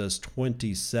period gives us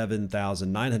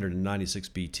 27,996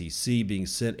 BTC being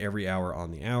sent every hour on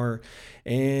the hour.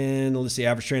 And let's see,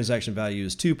 average transaction value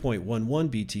is 2.11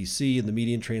 BTC, and the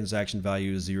median transaction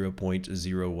value is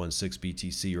 0.016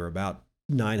 BTC, or about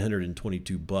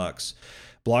 $922.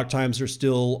 Block times are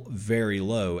still very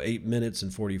low, 8 minutes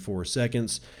and 44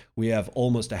 seconds. We have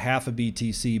almost a half a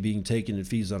BTC being taken in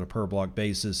fees on a per block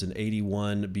basis, and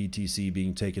 81 BTC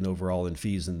being taken overall in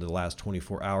fees in the last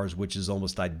 24 hours, which is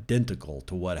almost identical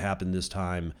to what happened this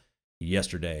time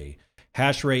yesterday.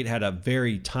 Hash rate had a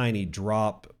very tiny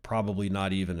drop, probably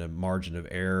not even a margin of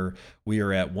error. We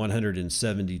are at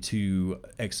 172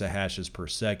 exahashes per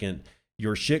second.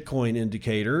 Your shitcoin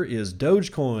indicator is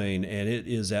Dogecoin, and it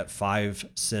is at 5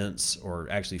 cents, or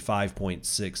actually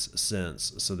 5.6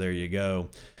 cents. So there you go.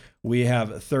 We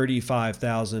have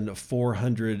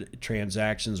 35,400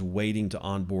 transactions waiting to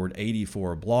onboard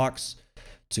 84 blocks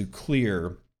to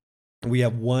clear. We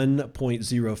have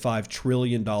 $1.05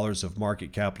 trillion of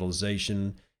market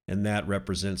capitalization, and that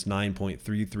represents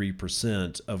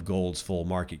 9.33% of gold's full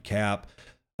market cap.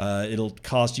 It'll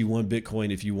cost you 1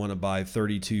 Bitcoin if you want to buy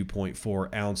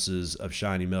 32.4 ounces of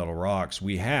shiny metal rocks.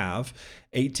 We have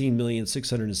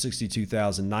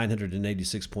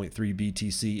 18,662,986.3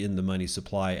 BTC in the money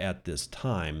supply at this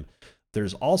time.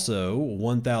 There's also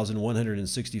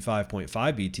 1,165.5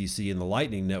 BTC in the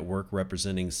Lightning Network,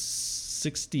 representing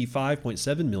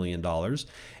 $65.7 million.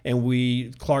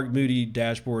 And Clark Moody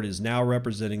dashboard is now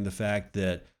representing the fact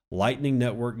that Lightning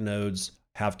Network nodes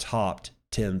have topped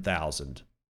 10,000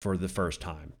 for the first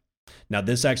time. Now,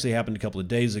 this actually happened a couple of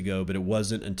days ago, but it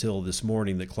wasn't until this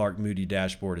morning that Clark Moody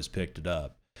dashboard has picked it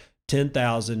up.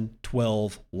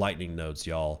 10,012 Lightning nodes,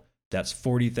 y'all. That's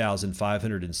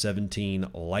 40,517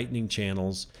 Lightning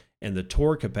channels, and the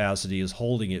Tor capacity is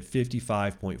holding at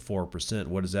 55.4%.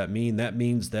 What does that mean? That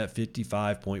means that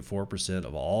 55.4%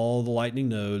 of all the Lightning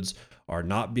nodes are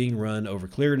not being run over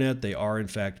ClearNet. They are, in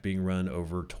fact, being run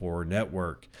over Tor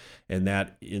network. And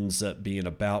that ends up being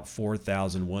about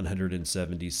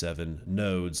 4,177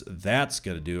 nodes. That's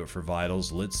going to do it for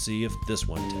Vitals. Let's see if this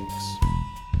one takes.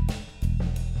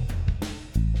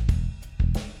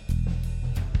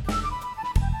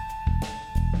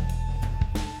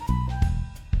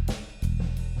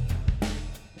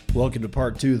 Welcome to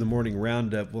part 2 of the morning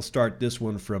roundup. We'll start this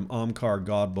one from Omkar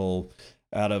Godbol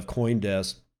out of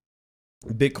CoinDesk.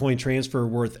 Bitcoin transfer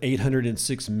worth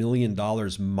 $806 million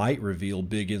might reveal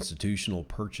big institutional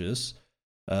purchase.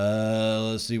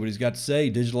 Let's see what he's got to say.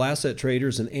 Digital asset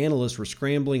traders and analysts were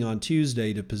scrambling on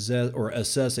Tuesday to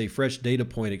assess a fresh data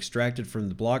point extracted from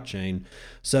the blockchain.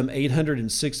 Some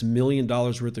 $806 million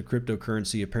worth of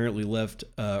cryptocurrency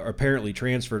apparently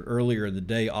transferred earlier in the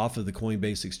day off of the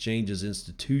Coinbase Exchange's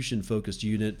institution-focused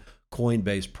unit,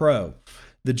 Coinbase Pro.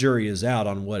 The jury is out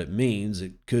on what it means.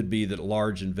 It could be that a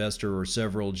large investor or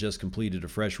several just completed a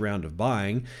fresh round of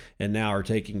buying and now are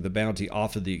taking the bounty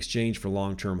off of the exchange for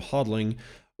long-term hodling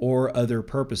or other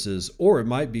purposes, or it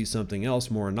might be something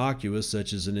else more innocuous,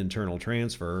 such as an internal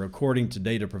transfer. According to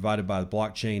data provided by the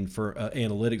blockchain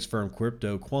analytics firm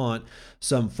CryptoQuant,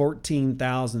 some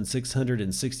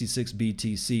 14,666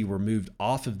 BTC were moved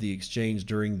off of the exchange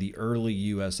during the early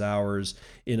U.S. hours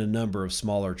in a number of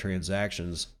smaller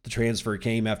transactions. The transfer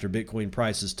came after Bitcoin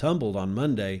prices tumbled on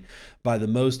Monday by the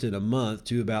most in a month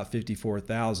to about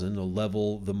 54,000, a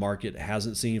level the market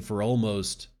hasn't seen for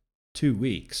almost 2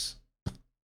 weeks.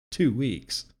 2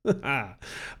 weeks. By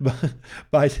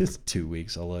 2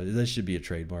 weeks, that should be a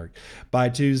trademark. By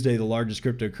Tuesday, the largest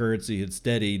cryptocurrency had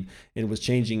steadied and was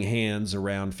changing hands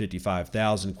around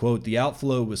 55,000. Quote, the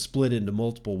outflow was split into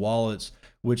multiple wallets,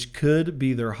 which could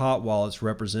be their hot wallets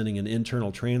representing an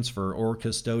internal transfer or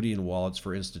custodian wallets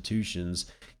for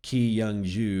institutions, Ki-Young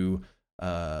Ju,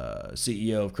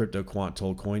 CEO of CryptoQuant,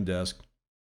 told CoinDesk.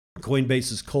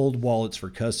 Coinbase's cold wallets for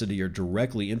custody are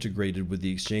directly integrated with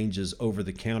the exchange's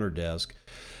over-the-counter desk.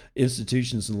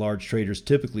 Institutions and large traders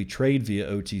typically trade via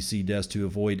OTC desk to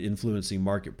avoid influencing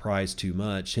market price too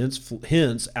much. Hence,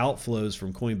 outflows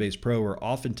from Coinbase Pro are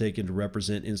often taken to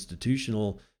represent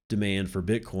institutional demand for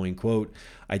Bitcoin. Quote,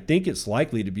 I think it's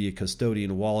likely to be a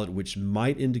custodian wallet, which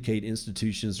might indicate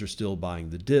institutions are still buying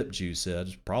the dip, Ju said.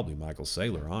 It's probably Michael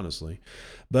Saylor, honestly.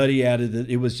 But he added that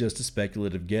it was just a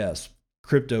speculative guess.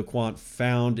 CryptoQuant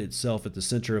found itself at the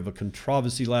center of a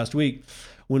controversy last week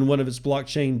when one of its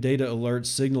blockchain data alerts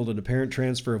signaled an apparent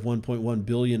transfer of 1.1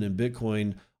 billion in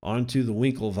Bitcoin onto the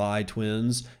Winklevi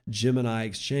twins' Gemini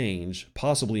exchange,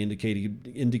 possibly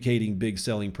indicating big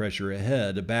selling pressure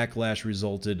ahead. A backlash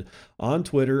resulted on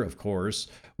Twitter, of course,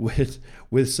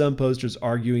 with some posters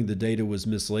arguing the data was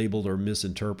mislabeled or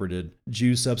misinterpreted.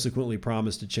 Zhu subsequently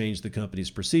promised to change the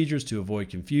company's procedures to avoid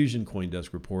confusion,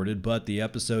 CoinDesk reported, but the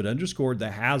episode underscored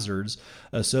the hazards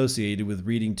associated with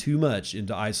reading too much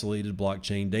into isolated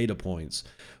blockchain data points.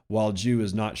 While Zhu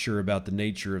is not sure about the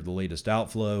nature of the latest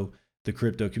outflow, the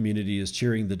crypto community is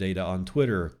cheering the data on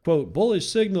Twitter. Quote, bullish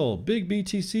signal, big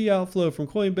BTC outflow from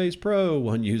Coinbase Pro,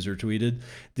 one user tweeted.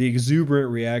 The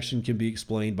exuberant reaction can be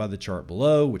explained by the chart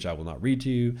below, which I will not read to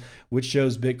you, which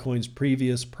shows Bitcoin's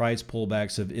previous price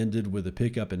pullbacks have ended with a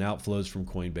pickup in outflows from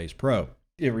Coinbase Pro.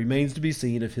 It remains to be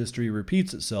seen if history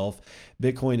repeats itself.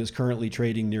 Bitcoin is currently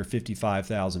trading near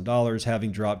 $55,000,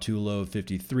 having dropped to a low of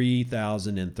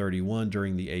 $53,031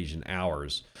 during the Asian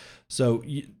hours. So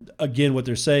again, what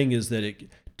they're saying is that it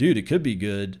could be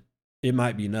good. It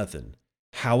might be nothing.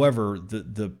 However,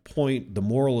 the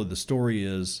moral of the story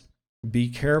is be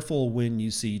careful when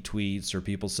you see tweets or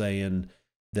people saying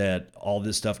that all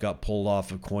this stuff got pulled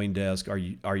off of CoinDesk.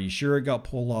 Are you sure it got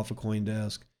pulled off of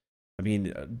CoinDesk? I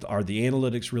mean, are the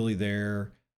analytics really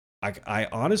there? I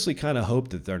honestly kind of hope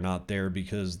that they're not there,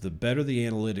 because the better the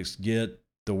analytics get,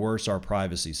 the worse our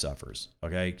privacy suffers.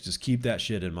 Okay, just keep that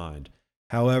shit in mind.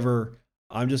 However,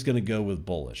 I'm just going to go with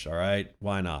bullish, all right?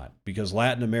 Why not? Because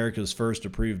Latin America's first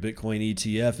approved Bitcoin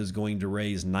ETF is going to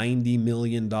raise $90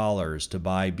 million to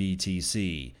buy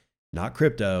BTC. Not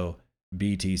crypto,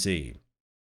 BTC.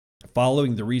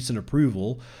 Following the recent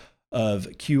approval of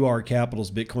QR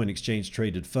Capital's Bitcoin Exchange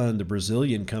Traded Fund, the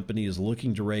Brazilian company is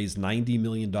looking to raise $90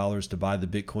 million to buy the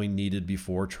Bitcoin needed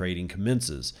before trading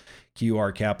commences.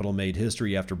 QR Capital made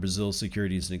history after Brazil's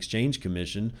Securities and Exchange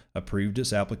Commission approved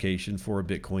its application for a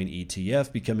Bitcoin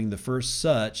ETF, becoming the first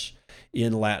such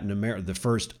in Latin America, the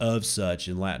first of such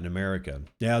in Latin America.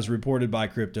 As reported by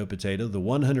Crypto Potato, the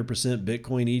 100%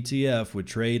 Bitcoin ETF would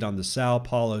trade on the Sao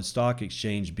Paulo Stock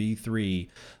Exchange B3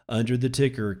 under the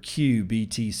ticker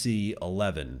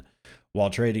QBTC11. While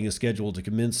trading is scheduled to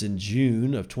commence in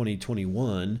June of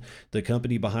 2021, the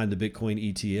company behind the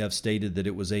Bitcoin ETF stated that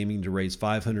it was aiming to raise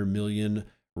 500 million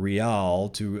real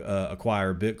to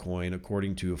acquire Bitcoin,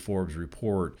 according to a Forbes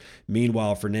report.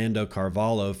 Meanwhile, Fernando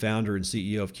Carvalho, founder and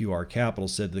CEO of QR Capital,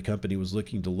 said the company was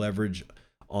looking to leverage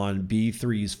on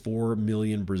B3's 4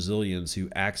 million Brazilians who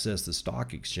access the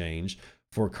stock exchange.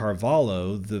 For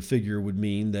Carvalho, the figure would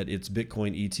mean that its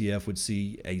Bitcoin ETF would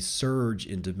see a surge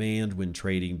in demand when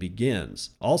trading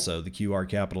begins. Also, the QR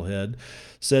Capital head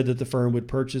said that the firm would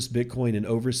purchase Bitcoin in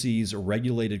overseas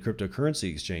regulated cryptocurrency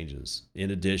exchanges.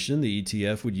 In addition, the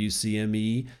ETF would use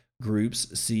CME Group's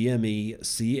CME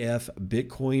CF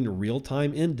Bitcoin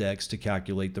Real-Time Index to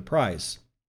calculate the price.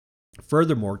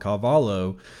 Furthermore,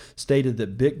 Carvalho stated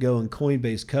that BitGo and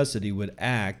Coinbase Custody would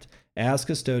act as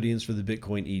custodians for the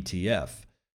Bitcoin ETF.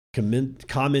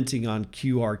 Commenting on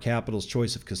QR Capital's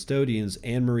choice of custodians,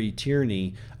 Anne-Marie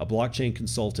Tierney, a blockchain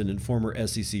consultant and former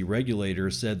SEC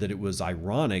regulator, said that it was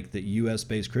ironic that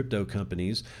U.S.-based crypto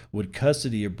companies would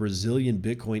custody a Brazilian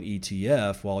Bitcoin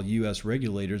ETF while U.S.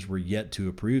 regulators were yet to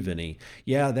approve any.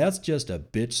 Yeah, that's just a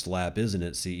bitch slap, isn't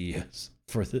it, CES?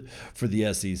 For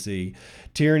the SEC.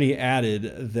 Tierney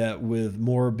added that with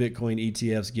more Bitcoin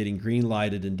ETFs getting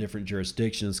green-lighted in different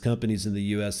jurisdictions, companies in the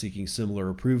U.S. seeking similar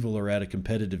approval are at a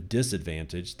competitive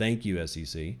disadvantage. Thank you,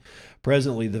 SEC.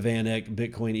 Presently, the Van Eck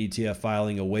Bitcoin ETF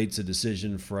filing awaits a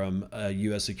decision from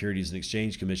U.S. Securities and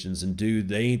Exchange Commissions, and dude,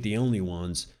 they ain't the only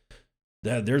ones.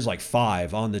 There's like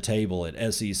 5 on the table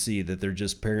at SEC that they're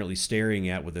just apparently staring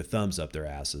at with their thumbs up their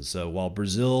asses. So while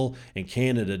Brazil and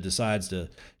Canada decides to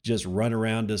just run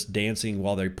around us dancing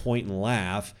while they point and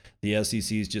laugh, the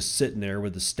SEC is just sitting there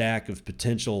with a stack of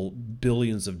potential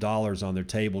billions of dollars on their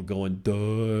table going,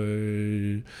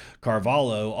 duh.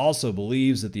 Carvalho also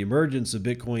believes that the emergence of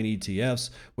Bitcoin ETFs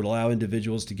would allow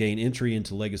individuals to gain entry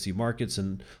into legacy markets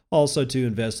and also to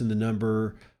invest in the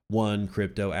number one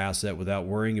crypto asset without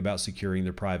worrying about securing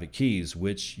their private keys,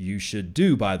 which you should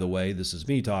do, by the way. This is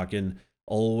me talking.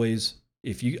 Always,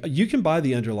 if you can buy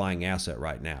the underlying asset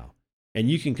right now, and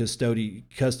you can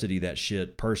custody that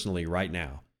shit personally right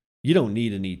now. You don't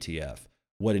need an ETF.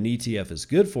 What an ETF is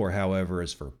good for, however,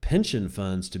 is for pension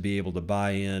funds to be able to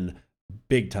buy in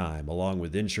big time, along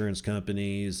with insurance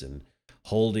companies and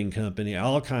holding company,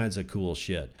 all kinds of cool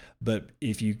shit. But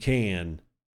if you can,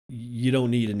 you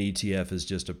don't need an ETF as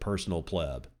just a personal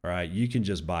pleb, all right? You can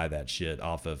just buy that shit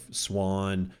off of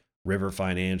Swan River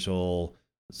Financial,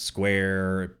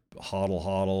 Square,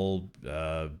 HODL,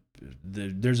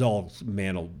 there's all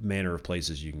manner of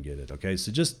places you can get it. Okay,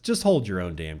 so just hold your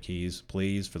own damn keys,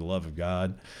 please, for the love of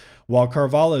God. While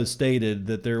Carvalho stated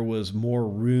that there was more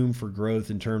room for growth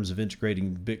in terms of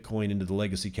integrating Bitcoin into the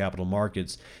legacy capital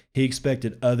markets, he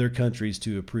expected other countries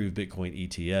to approve Bitcoin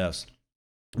ETFs.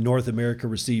 North America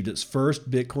received its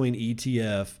first Bitcoin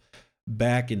ETF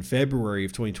back in February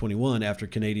of 2021 after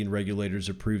Canadian regulators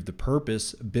approved the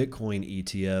Purpose Bitcoin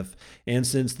ETF. And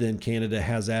since then, Canada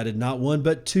has added not one,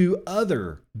 but two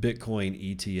other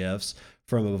Bitcoin ETFs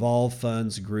from Evolve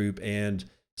Funds Group and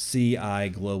CI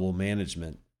Global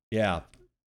Management. Yeah,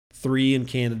 3 in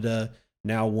Canada,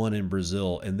 now 1 in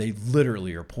Brazil, and they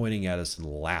literally are pointing at us and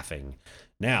laughing.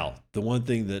 Now, the one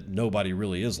thing that nobody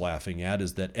really is laughing at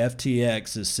is that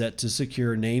FTX is set to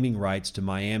secure naming rights to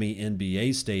Miami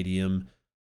NBA Stadium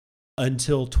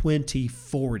until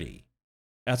 2040.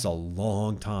 That's a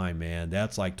long time, man.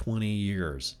 That's like 20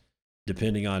 years,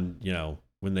 depending on,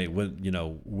 when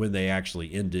they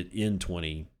actually end it in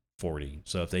 2040.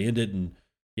 So if they end it in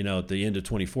at the end of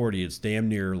 2040, it's damn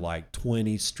near like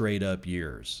 20 straight up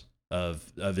years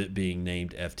of it being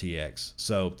named FTX.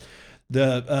 So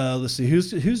let's see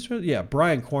who's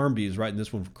Brian Quarmby is writing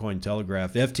this one for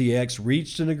Cointelegraph. FTX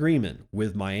reached an agreement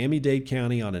with Miami-Dade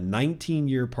County on a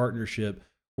 19-year partnership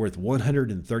worth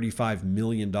 $135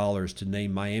 million to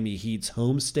name Miami Heat's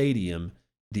home stadium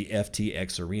the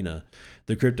FTX Arena.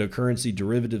 The cryptocurrency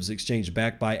derivatives exchange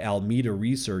backed by Alameda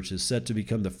Research is set to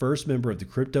become the first member of the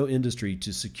crypto industry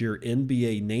to secure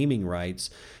NBA naming rights,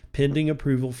 pending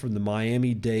approval from the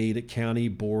Miami-Dade County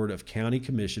Board of County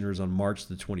Commissioners on March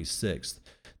the 26th.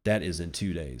 That is in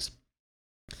 2 days.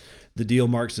 The deal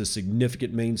marks a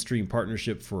significant mainstream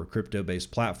partnership for a crypto-based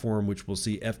platform, which will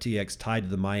see FTX tied to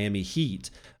the Miami Heat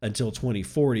until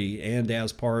 2040, and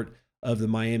as part of the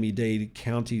Miami-Dade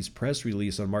County's press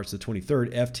release on March the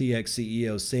 23rd, FTX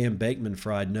CEO Sam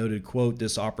Bankman-Fried noted, quote,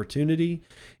 "This opportunity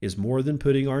is more than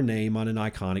putting our name on an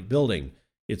iconic building.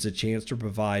 It's a chance to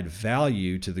provide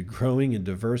value to the growing and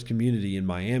diverse community in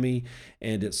Miami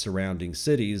and its surrounding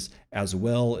cities, as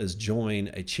well as join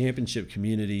a championship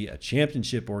community, a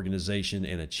championship organization,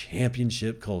 and a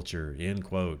championship culture," end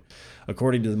quote.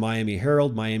 According to the Miami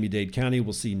Herald, Miami-Dade County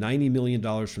will see $90 million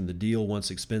from the deal once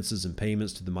expenses and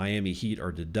payments to the Miami Heat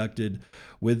are deducted,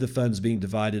 with the funds being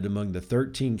divided among the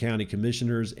 13 county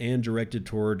commissioners and directed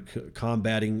toward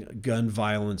combating gun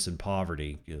violence and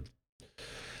poverty.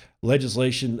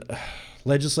 Legislation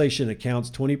accounts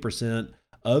 20%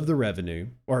 of the revenue,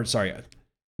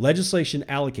 legislation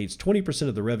allocates 20%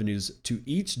 of the revenues to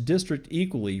each district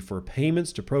equally for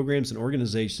payments to programs and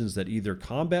organizations that either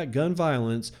combat gun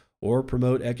violence or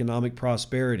promote economic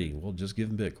prosperity. Well, just give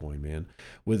them Bitcoin, man.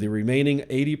 With the remaining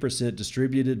 80%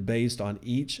 distributed based on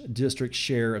each district's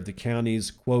share of the county's,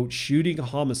 quote, shooting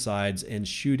homicides and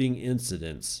shooting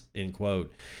incidents, end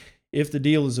quote. If the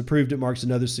deal is approved, it marks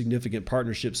another significant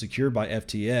partnership secured by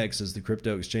FTX as the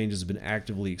crypto exchange has been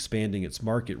actively expanding its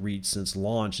market reach since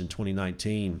launch in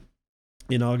 2019.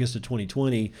 In August of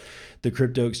 2020, the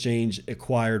crypto exchange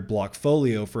acquired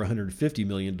Blockfolio for $150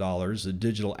 million, a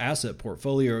digital asset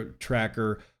portfolio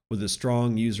tracker with a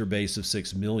strong user base of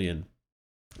 6 million.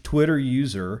 Twitter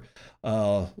user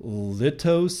Litosian.eth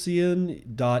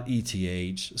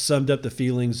summed up the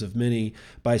feelings of many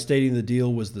by stating the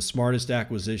deal was the smartest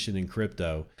acquisition in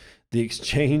crypto. The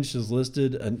exchange has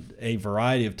listed a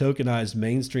variety of tokenized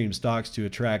mainstream stocks to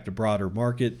attract a broader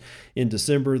market. In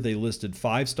December, they listed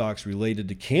 5 stocks related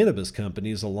to cannabis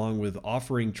companies, along with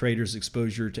offering traders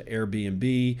exposure to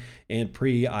Airbnb and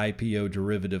pre-IPO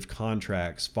derivative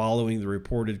contracts. Following the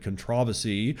reported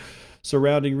controversy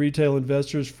surrounding retail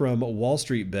investors from Wall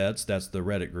Street Bets, that's the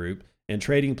Reddit group, and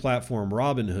trading platform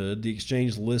Robinhood, the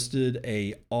exchange listed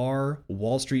a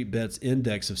Wall Street Bets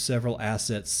index of several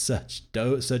assets such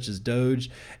as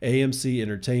Doge, AMC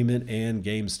Entertainment, and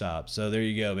GameStop. So there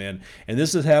you go, man. And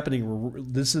this is happening.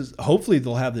 Hopefully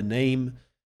they'll have the name,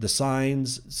 the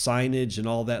signage, and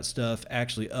all that stuff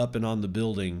actually up and on the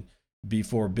building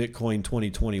before Bitcoin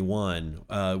 2021,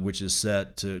 which is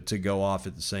set to go off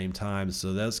at the same time.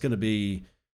 So that's going to be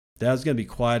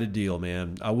quite a deal,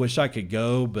 man. I wish I could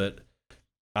go, but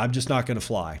I'm just not going to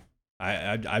fly.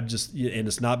 I'm just, and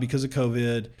it's not because of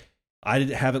COVID. I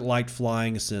haven't liked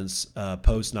flying since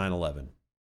post 9/11.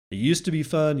 It used to be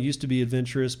fun, used to be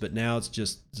adventurous, but now it's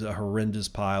just a horrendous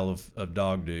pile of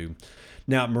dog doo.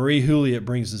 Now, Marie Huliet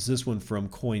brings us this one from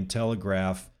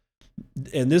Cointelegraph.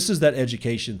 And this is that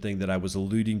education thing that I was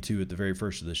alluding to at the very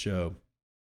first of the show.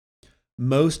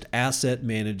 Most asset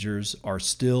managers are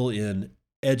still in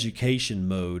education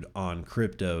mode on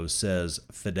crypto, says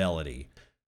Fidelity.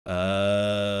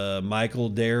 Michael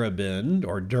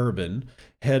Durbin,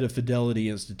 head of Fidelity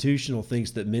Institutional,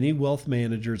 thinks that many wealth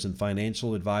managers and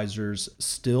financial advisors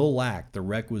still lack the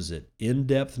requisite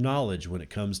in-depth knowledge when it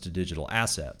comes to digital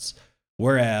assets.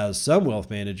 Whereas some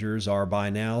wealth managers are by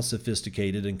now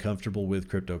sophisticated and comfortable with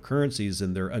cryptocurrencies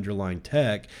and their underlying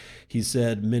tech, he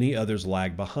said many others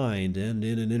lag behind. And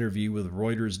in an interview with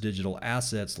Reuters Digital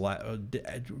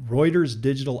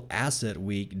Asset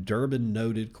Week, Durbin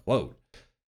noted, quote,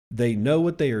 "They know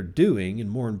what they are doing, and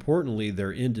more importantly,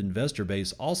 their end investor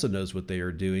base also knows what they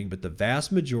are doing, but the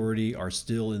vast majority are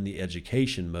still in the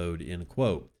education mode," end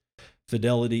quote.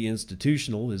 Fidelity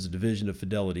Institutional is a division of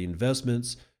Fidelity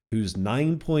Investments, whose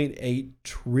 $9.8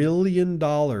 trillion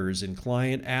in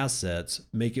client assets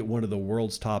make it one of the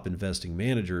world's top investing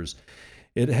managers.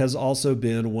 It has also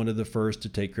been one of the first to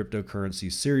take cryptocurrency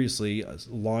seriously,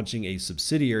 launching a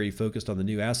subsidiary focused on the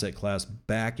new asset class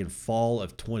back in fall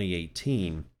of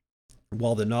 2018.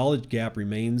 While the knowledge gap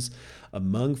remains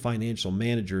among financial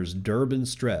managers, Durbin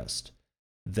stressed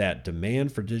that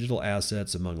demand for digital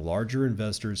assets among larger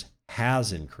investors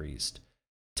has increased.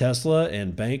 Tesla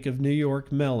and Bank of New York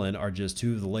Mellon are just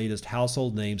two of the latest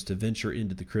household names to venture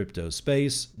into the crypto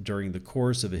space during the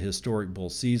course of a historic bull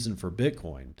season for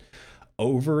Bitcoin.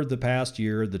 Over the past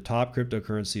year, the top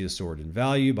cryptocurrency has soared in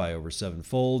value by over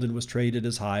sevenfold and was traded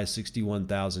as high as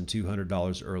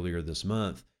 $61,200 earlier this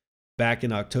month. Back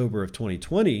in October of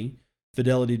 2020,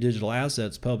 Fidelity Digital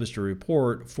Assets published a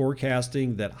report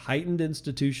forecasting that heightened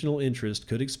institutional interest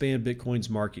could expand Bitcoin's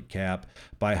market cap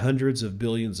by hundreds of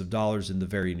billions of dollars in the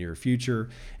very near future,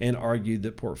 and argued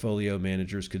that portfolio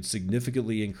managers could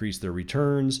significantly increase their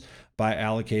returns by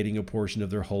allocating a portion of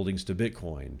their holdings to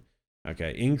Bitcoin.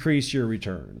 Okay, increase your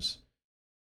returns.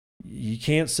 You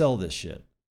can't sell this shit.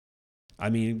 I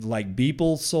mean, like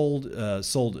Beeple sold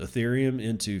Ethereum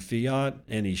into fiat,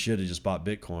 and he should have just bought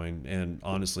Bitcoin. And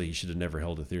honestly, he should have never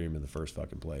held Ethereum in the first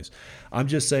fucking place. I'm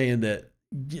just saying that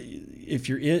if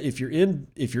you're in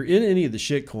any of the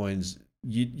shit coins,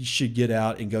 you should get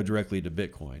out and go directly to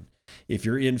Bitcoin. If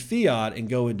you're in fiat and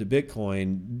go into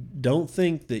Bitcoin, don't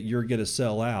think that you're going to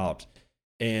sell out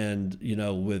and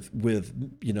with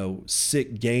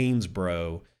sick gains,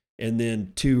 bro. And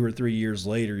then 2 or 3 years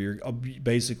later,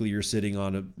 you're sitting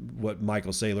on what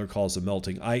Michael Saylor calls a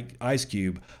melting ice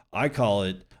cube. I call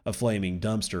it a flaming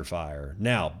dumpster fire.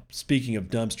 Now, speaking of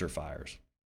dumpster fires,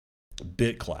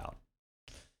 BitClout.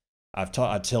 I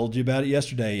told you about it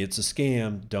yesterday. It's a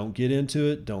scam. Don't get into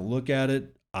it. Don't look at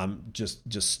it. I'm just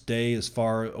stay as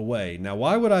far away. Now,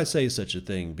 why would I say such a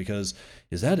thing? Because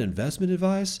is that investment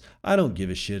advice? I don't give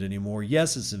a shit anymore.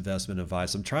 Yes, it's investment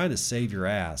advice. I'm trying to save your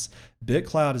ass.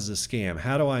 BitClout is a scam.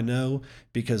 How do I know?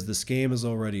 Because the scam is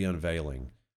already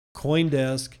unveiling.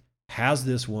 CoinDesk has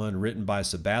this one written by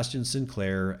Sebastian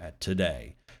Sinclair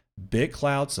today.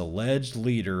 BitClout's alleged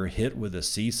leader hit with a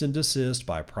cease and desist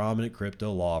by prominent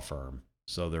crypto law firm.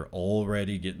 So they're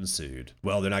already getting sued.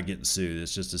 Well, they're not getting sued.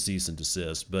 It's just a cease and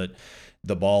desist, but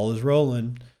the ball is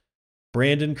rolling.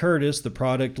 Brandon Curtis, the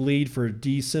product lead for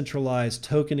decentralized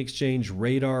token exchange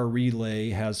Radar Relay,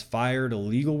 has fired a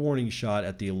legal warning shot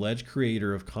at the alleged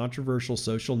creator of controversial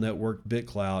social network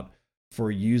BitClout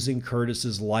for using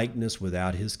Curtis's likeness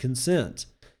without his consent.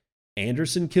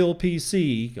 Anderson Kill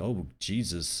PC, oh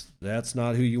Jesus, that's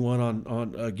not who you want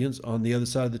on the other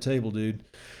side of the table, dude.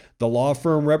 The law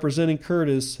firm representing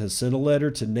Curtis has sent a letter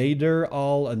to Nader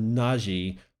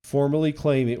Al-Naji, formally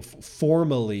claiming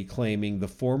the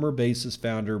former Basis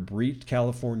founder breached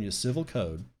California's civil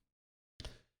code.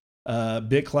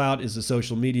 BitClout is a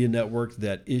social media network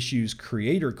that issues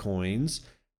creator coins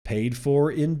paid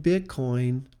for in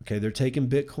Bitcoin. Okay, they're taking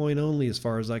Bitcoin only as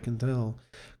far as I can tell,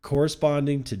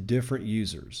 corresponding to different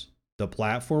users. The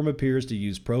platform appears to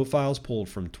use profiles pulled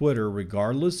from Twitter,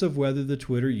 regardless of whether the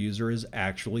Twitter user is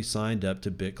actually signed up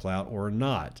to BitClout or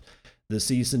not. The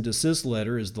cease and desist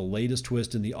letter is the latest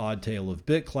twist in the odd tale of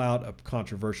BitClout, a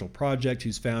controversial project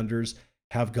whose founders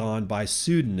have gone by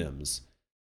pseudonyms.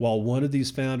 While one of these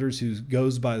founders, who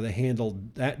goes by the handle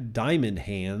Diamond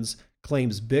Hands,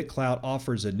 claims BitClout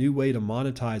offers a new way to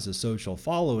monetize a social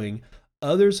following,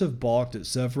 others have balked at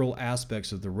several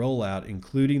aspects of the rollout,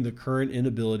 including the current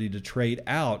inability to trade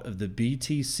out of the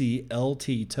BTC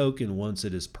LT token once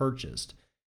it is purchased.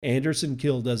 Anderson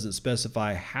Kill doesn't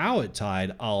specify how it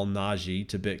tied Al-Naji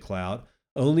to BitClout,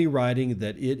 only writing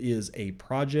that it is a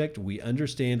project we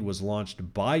understand was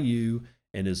launched by you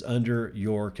and is under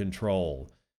your control.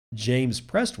 James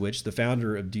Prestwich, the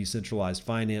founder of decentralized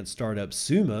finance startup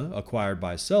Summa, acquired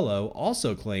by Celo,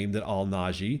 also claimed that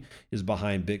Al-Naji is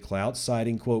behind BitClout,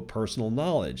 citing, quote, personal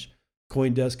knowledge.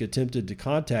 CoinDesk attempted to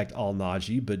contact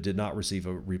Al-Naji but did not receive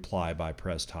a reply by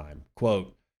press time.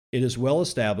 Quote, "It is well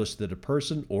established that a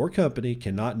person or company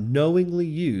cannot knowingly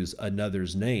use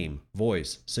another's name,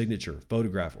 voice, signature,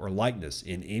 photograph, or likeness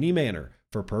in any manner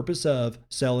for purpose of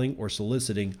selling or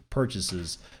soliciting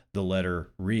purchases," the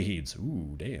letter reads.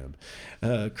 Ooh, damn.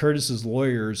 Curtis's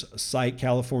lawyers cite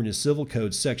California Civil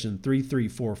Code Section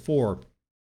 3344,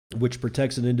 which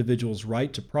protects an individual's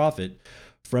right to profit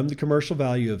from the commercial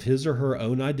value of his or her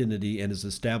own identity and is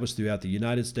established throughout the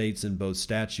United States in both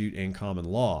statute and common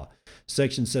law.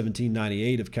 Section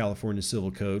 1798 of California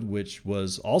Civil Code, which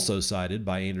was also cited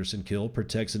by Anderson Kill,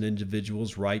 protects an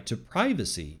individual's right to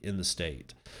privacy in the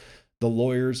state. The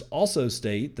lawyers also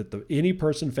state that any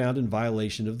person found in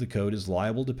violation of the code is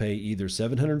liable to pay either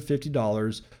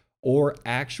 $750 or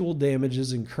actual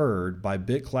damages incurred by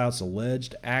BitClout's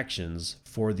alleged actions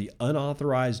for the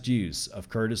unauthorized use of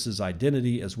Curtis's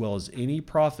identity, as well as any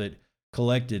profit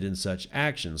collected in such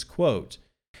actions. Quote,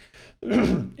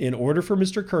 "In order for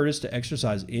Mr. Curtis to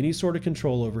exercise any sort of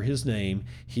control over his name,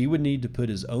 he would need to put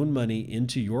his own money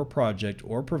into your project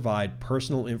or provide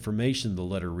personal information," the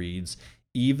letter reads.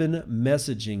 "Even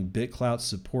messaging BitClout's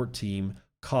support team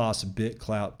costs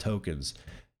BitClout tokens."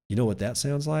 You know what that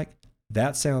sounds like?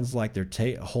 That sounds like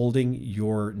they're holding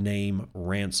your name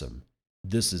ransom.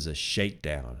 This is a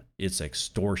shakedown. It's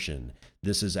extortion.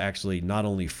 This is actually not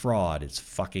only fraud, it's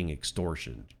fucking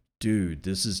extortion. Dude,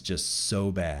 this is just so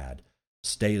bad.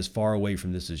 Stay as far away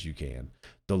from this as you can.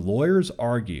 The lawyers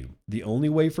argue the only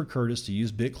way for Curtis to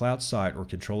use BitClout's site or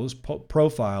control his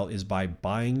profile is by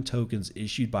buying tokens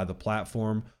issued by the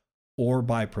platform or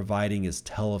by providing his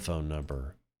telephone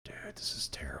number. Dude, this is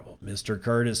terrible. Mr.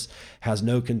 Curtis has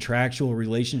no contractual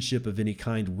relationship of any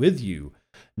kind with you,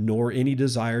 nor any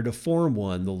desire to form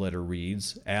one, the letter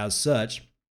reads. As such,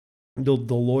 the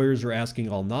lawyers are asking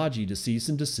Al-Naji to cease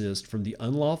and desist from the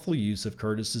unlawful use of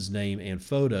Curtis's name and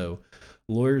photo.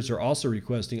 Lawyers are also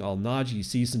requesting Al-Naji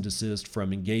cease and desist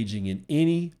from engaging in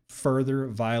any further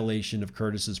violation of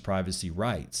Curtis's privacy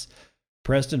rights.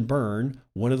 Preston Byrne,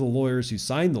 one of the lawyers who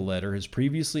signed the letter, has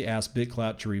previously asked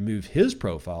BitClout to remove his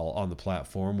profile on the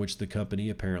platform, which the company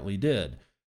apparently did.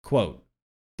 Quote,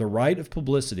 "The right of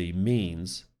publicity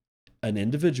means an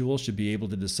individual should be able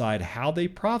to decide how they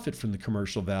profit from the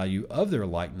commercial value of their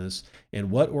likeness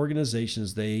and what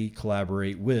organizations they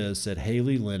collaborate with," said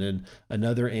Haley Lennon,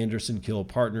 another Anderson Kill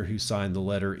partner who signed the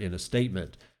letter in a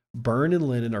statement. Byrne and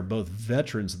Lennon are both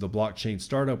veterans of the blockchain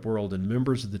startup world and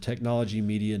members of the technology,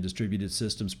 media, and distributed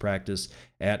systems practice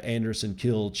at Anderson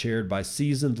Kill, chaired by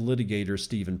seasoned litigator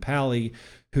Stephen Pally,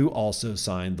 who also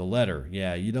signed the letter.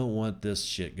 Yeah, you don't want this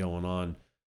shit going on.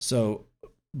 So,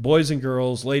 boys and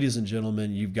girls, ladies and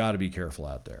gentlemen, you've got to be careful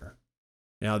out there.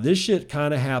 Now, this shit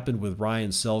kind of happened with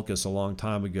Ryan Selkis a long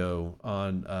time ago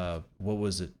on, what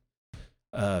was it?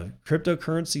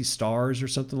 Cryptocurrency Stars or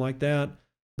something like that.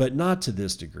 But not to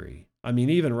this degree. I mean,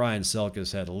 even Ryan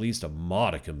Selkis had at least a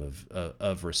modicum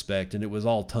of respect, and it was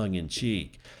all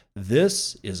tongue-in-cheek.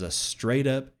 This is a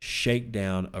straight-up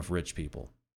shakedown of rich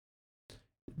people.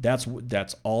 That's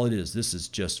all it is. This is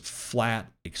just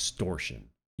flat extortion.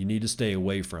 You need to stay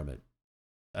away from it.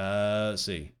 Let's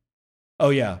see. Oh,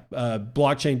 yeah.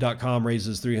 Blockchain.com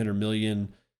raises $300 million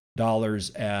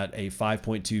at a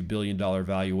 $5.2 billion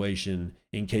valuation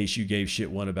in case you gave shit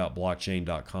one about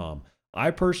blockchain.com. I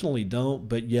personally don't,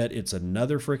 but yet it's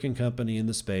another freaking company in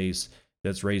the space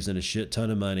that's raising a shit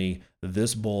ton of money.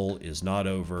 This bull is not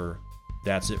over.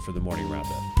 That's it for the morning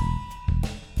roundup.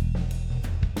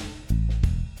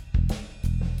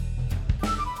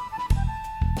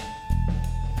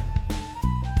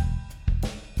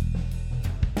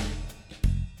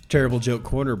 Terrible Joke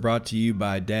Corner brought to you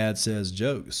by Dad Says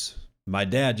Jokes. My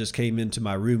dad just came into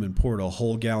my room and poured a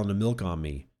whole gallon of milk on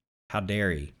me. How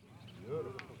dare he?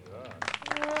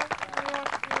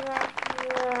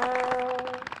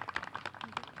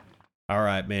 All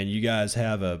right, man, you guys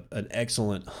have an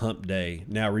excellent hump day.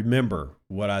 Now, remember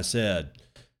what I said.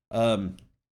 The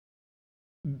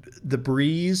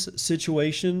Breeze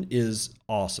situation is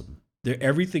awesome.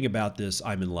 Everything about this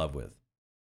I'm in love with.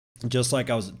 Just like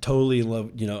I was totally in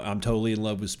love, I'm totally in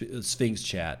love with Sphinx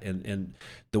Chat and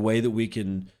the way that we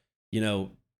can,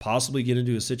 possibly get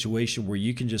into a situation where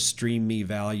you can just stream me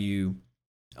value.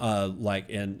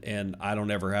 And I don't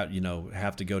ever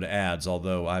have to go to ads,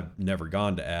 although I've never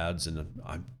gone to ads and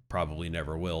I probably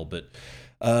never will. But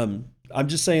I'm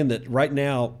just saying that right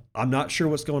now, I'm not sure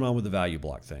what's going on with the value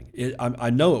block thing. I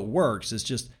know it works. It's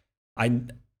just,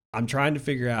 I'm trying to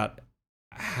figure out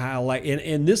how, like,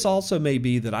 and this also may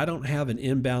be that I don't have an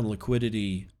inbound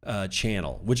liquidity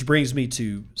channel, which brings me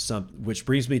to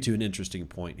an interesting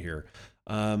point here.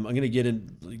 I'm going to get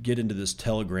into this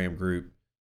Telegram group.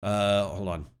 Hold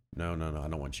on. No, I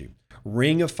don't want you.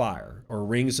 Ring of Fire, or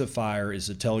Rings of Fire, is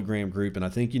a Telegram group, and I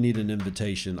think you need an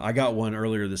invitation. I got one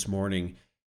earlier this morning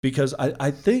because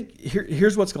I think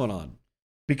here's what's going on.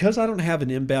 Because I don't have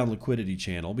an inbound liquidity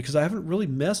channel, because I haven't really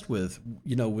messed with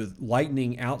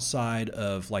Lightning outside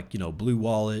of Blue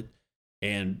Wallet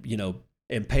and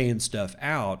paying stuff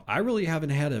out, I really haven't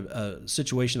had a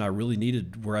situation I really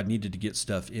needed where I needed to get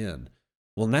stuff in.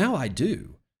 Well, now I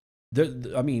do.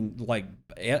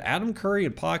 Adam Curry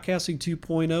and Podcasting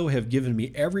 2.0 have given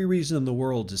me every reason in the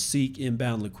world to seek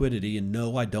inbound liquidity, and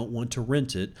no, I don't want to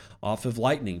rent it off of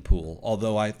Lightning Pool,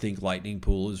 although I think Lightning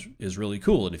Pool is really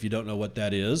cool. And if you don't know what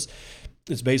that is,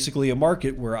 it's basically a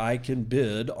market where I can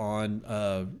bid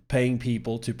on paying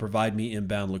people to provide me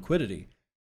inbound liquidity.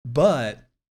 But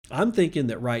I'm thinking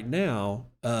that right now,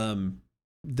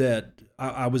 that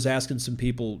I was asking some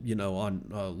people,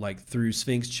 on through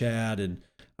Sphinx Chat, and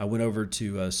I went over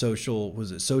to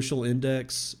Social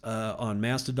Index on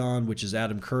Mastodon, which is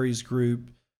Adam Curry's group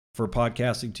for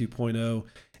Podcasting 2.0,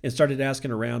 and started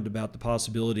asking around about the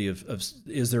possibility of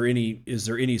is there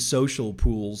any social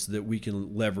pools that we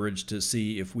can leverage to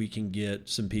see if we can get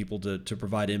some people to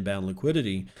provide inbound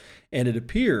liquidity. And it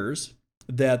appears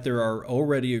that there are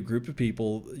already a group of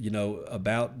people,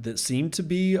 about that seem to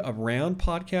be around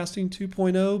Podcasting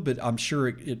 2.0, but I'm sure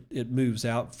it moves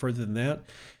out further than that.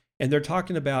 And they're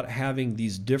talking about having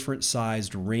these different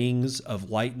sized rings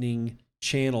of Lightning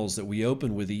channels that we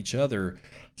open with each other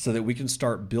so that we can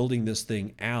start building this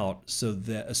thing out, so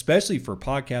that, especially for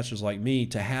podcasters like me,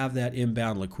 to have that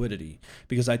inbound liquidity.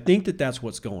 Because I think that that's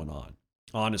what's going on.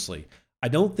 Honestly, I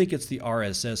don't think it's the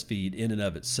RSS feed in and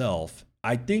of itself.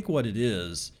 I think what it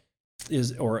is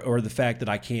or the fact that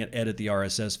I can't edit the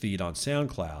RSS feed on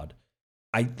SoundCloud.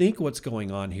 I think what's going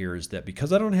on here is that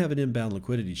because I don't have an inbound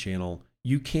liquidity channel,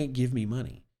 you can't give me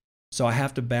money. So I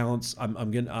have to balance.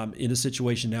 I'm in a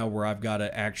situation now where I've got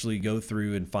to actually go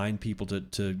through and find people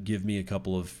to give me a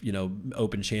couple of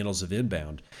open channels of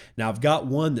inbound. Now I've got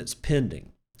one that's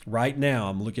pending right now.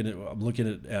 I'm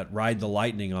looking at Ride the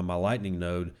Lightning on my Lightning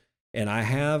node, and I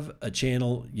have a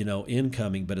channel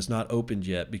incoming, but it's not opened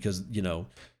yet because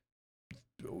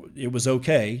it was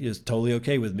okay. It's totally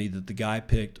okay with me that the guy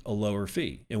picked a lower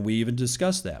fee, and we even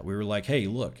discussed that. We were like, hey,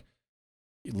 look.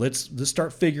 Let's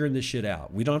start figuring this shit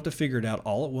out. We don't have to figure it out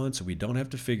all at once. We don't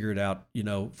have to figure it out,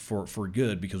 for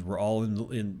good, because we're all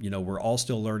we're all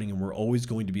still learning, and we're always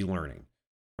going to be learning,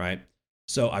 right?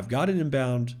 So I've got an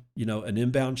inbound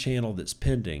channel that's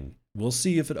pending. We'll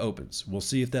see if it opens. We'll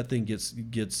see if that thing gets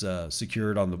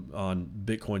secured on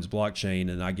Bitcoin's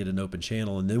blockchain, and I get an open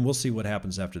channel, and then we'll see what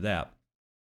happens after that.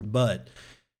 But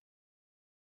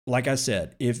like I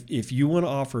said, if you want to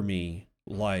offer me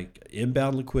like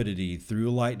inbound liquidity through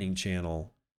a Lightning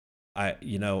channel,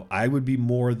 I would be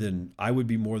more than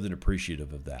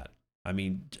appreciative of that. I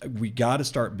mean, we got to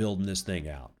start building this thing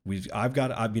out. I've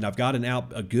got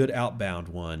a good outbound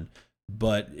one,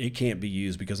 but it can't be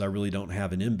used because I really don't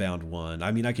have an inbound one.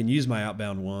 I mean, I can use my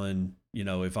outbound one,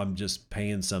 if I'm just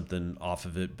paying something off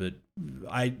of it, but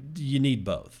you need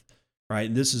both, right?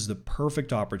 And this is the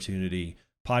perfect opportunity.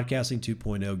 Podcasting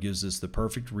 2.0 gives us the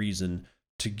perfect reason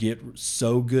to get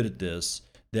so good at this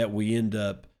that we end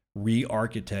up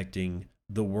re-architecting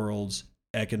the world's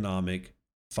economic,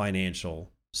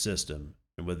 financial system.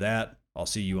 And with that, I'll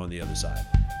see you on the other side.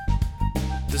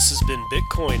 This has been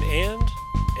Bitcoin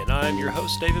and I'm your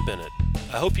host, David Bennett.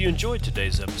 I hope you enjoyed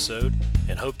today's episode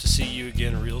and hope to see you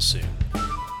again real soon.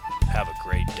 Have a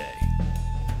great day.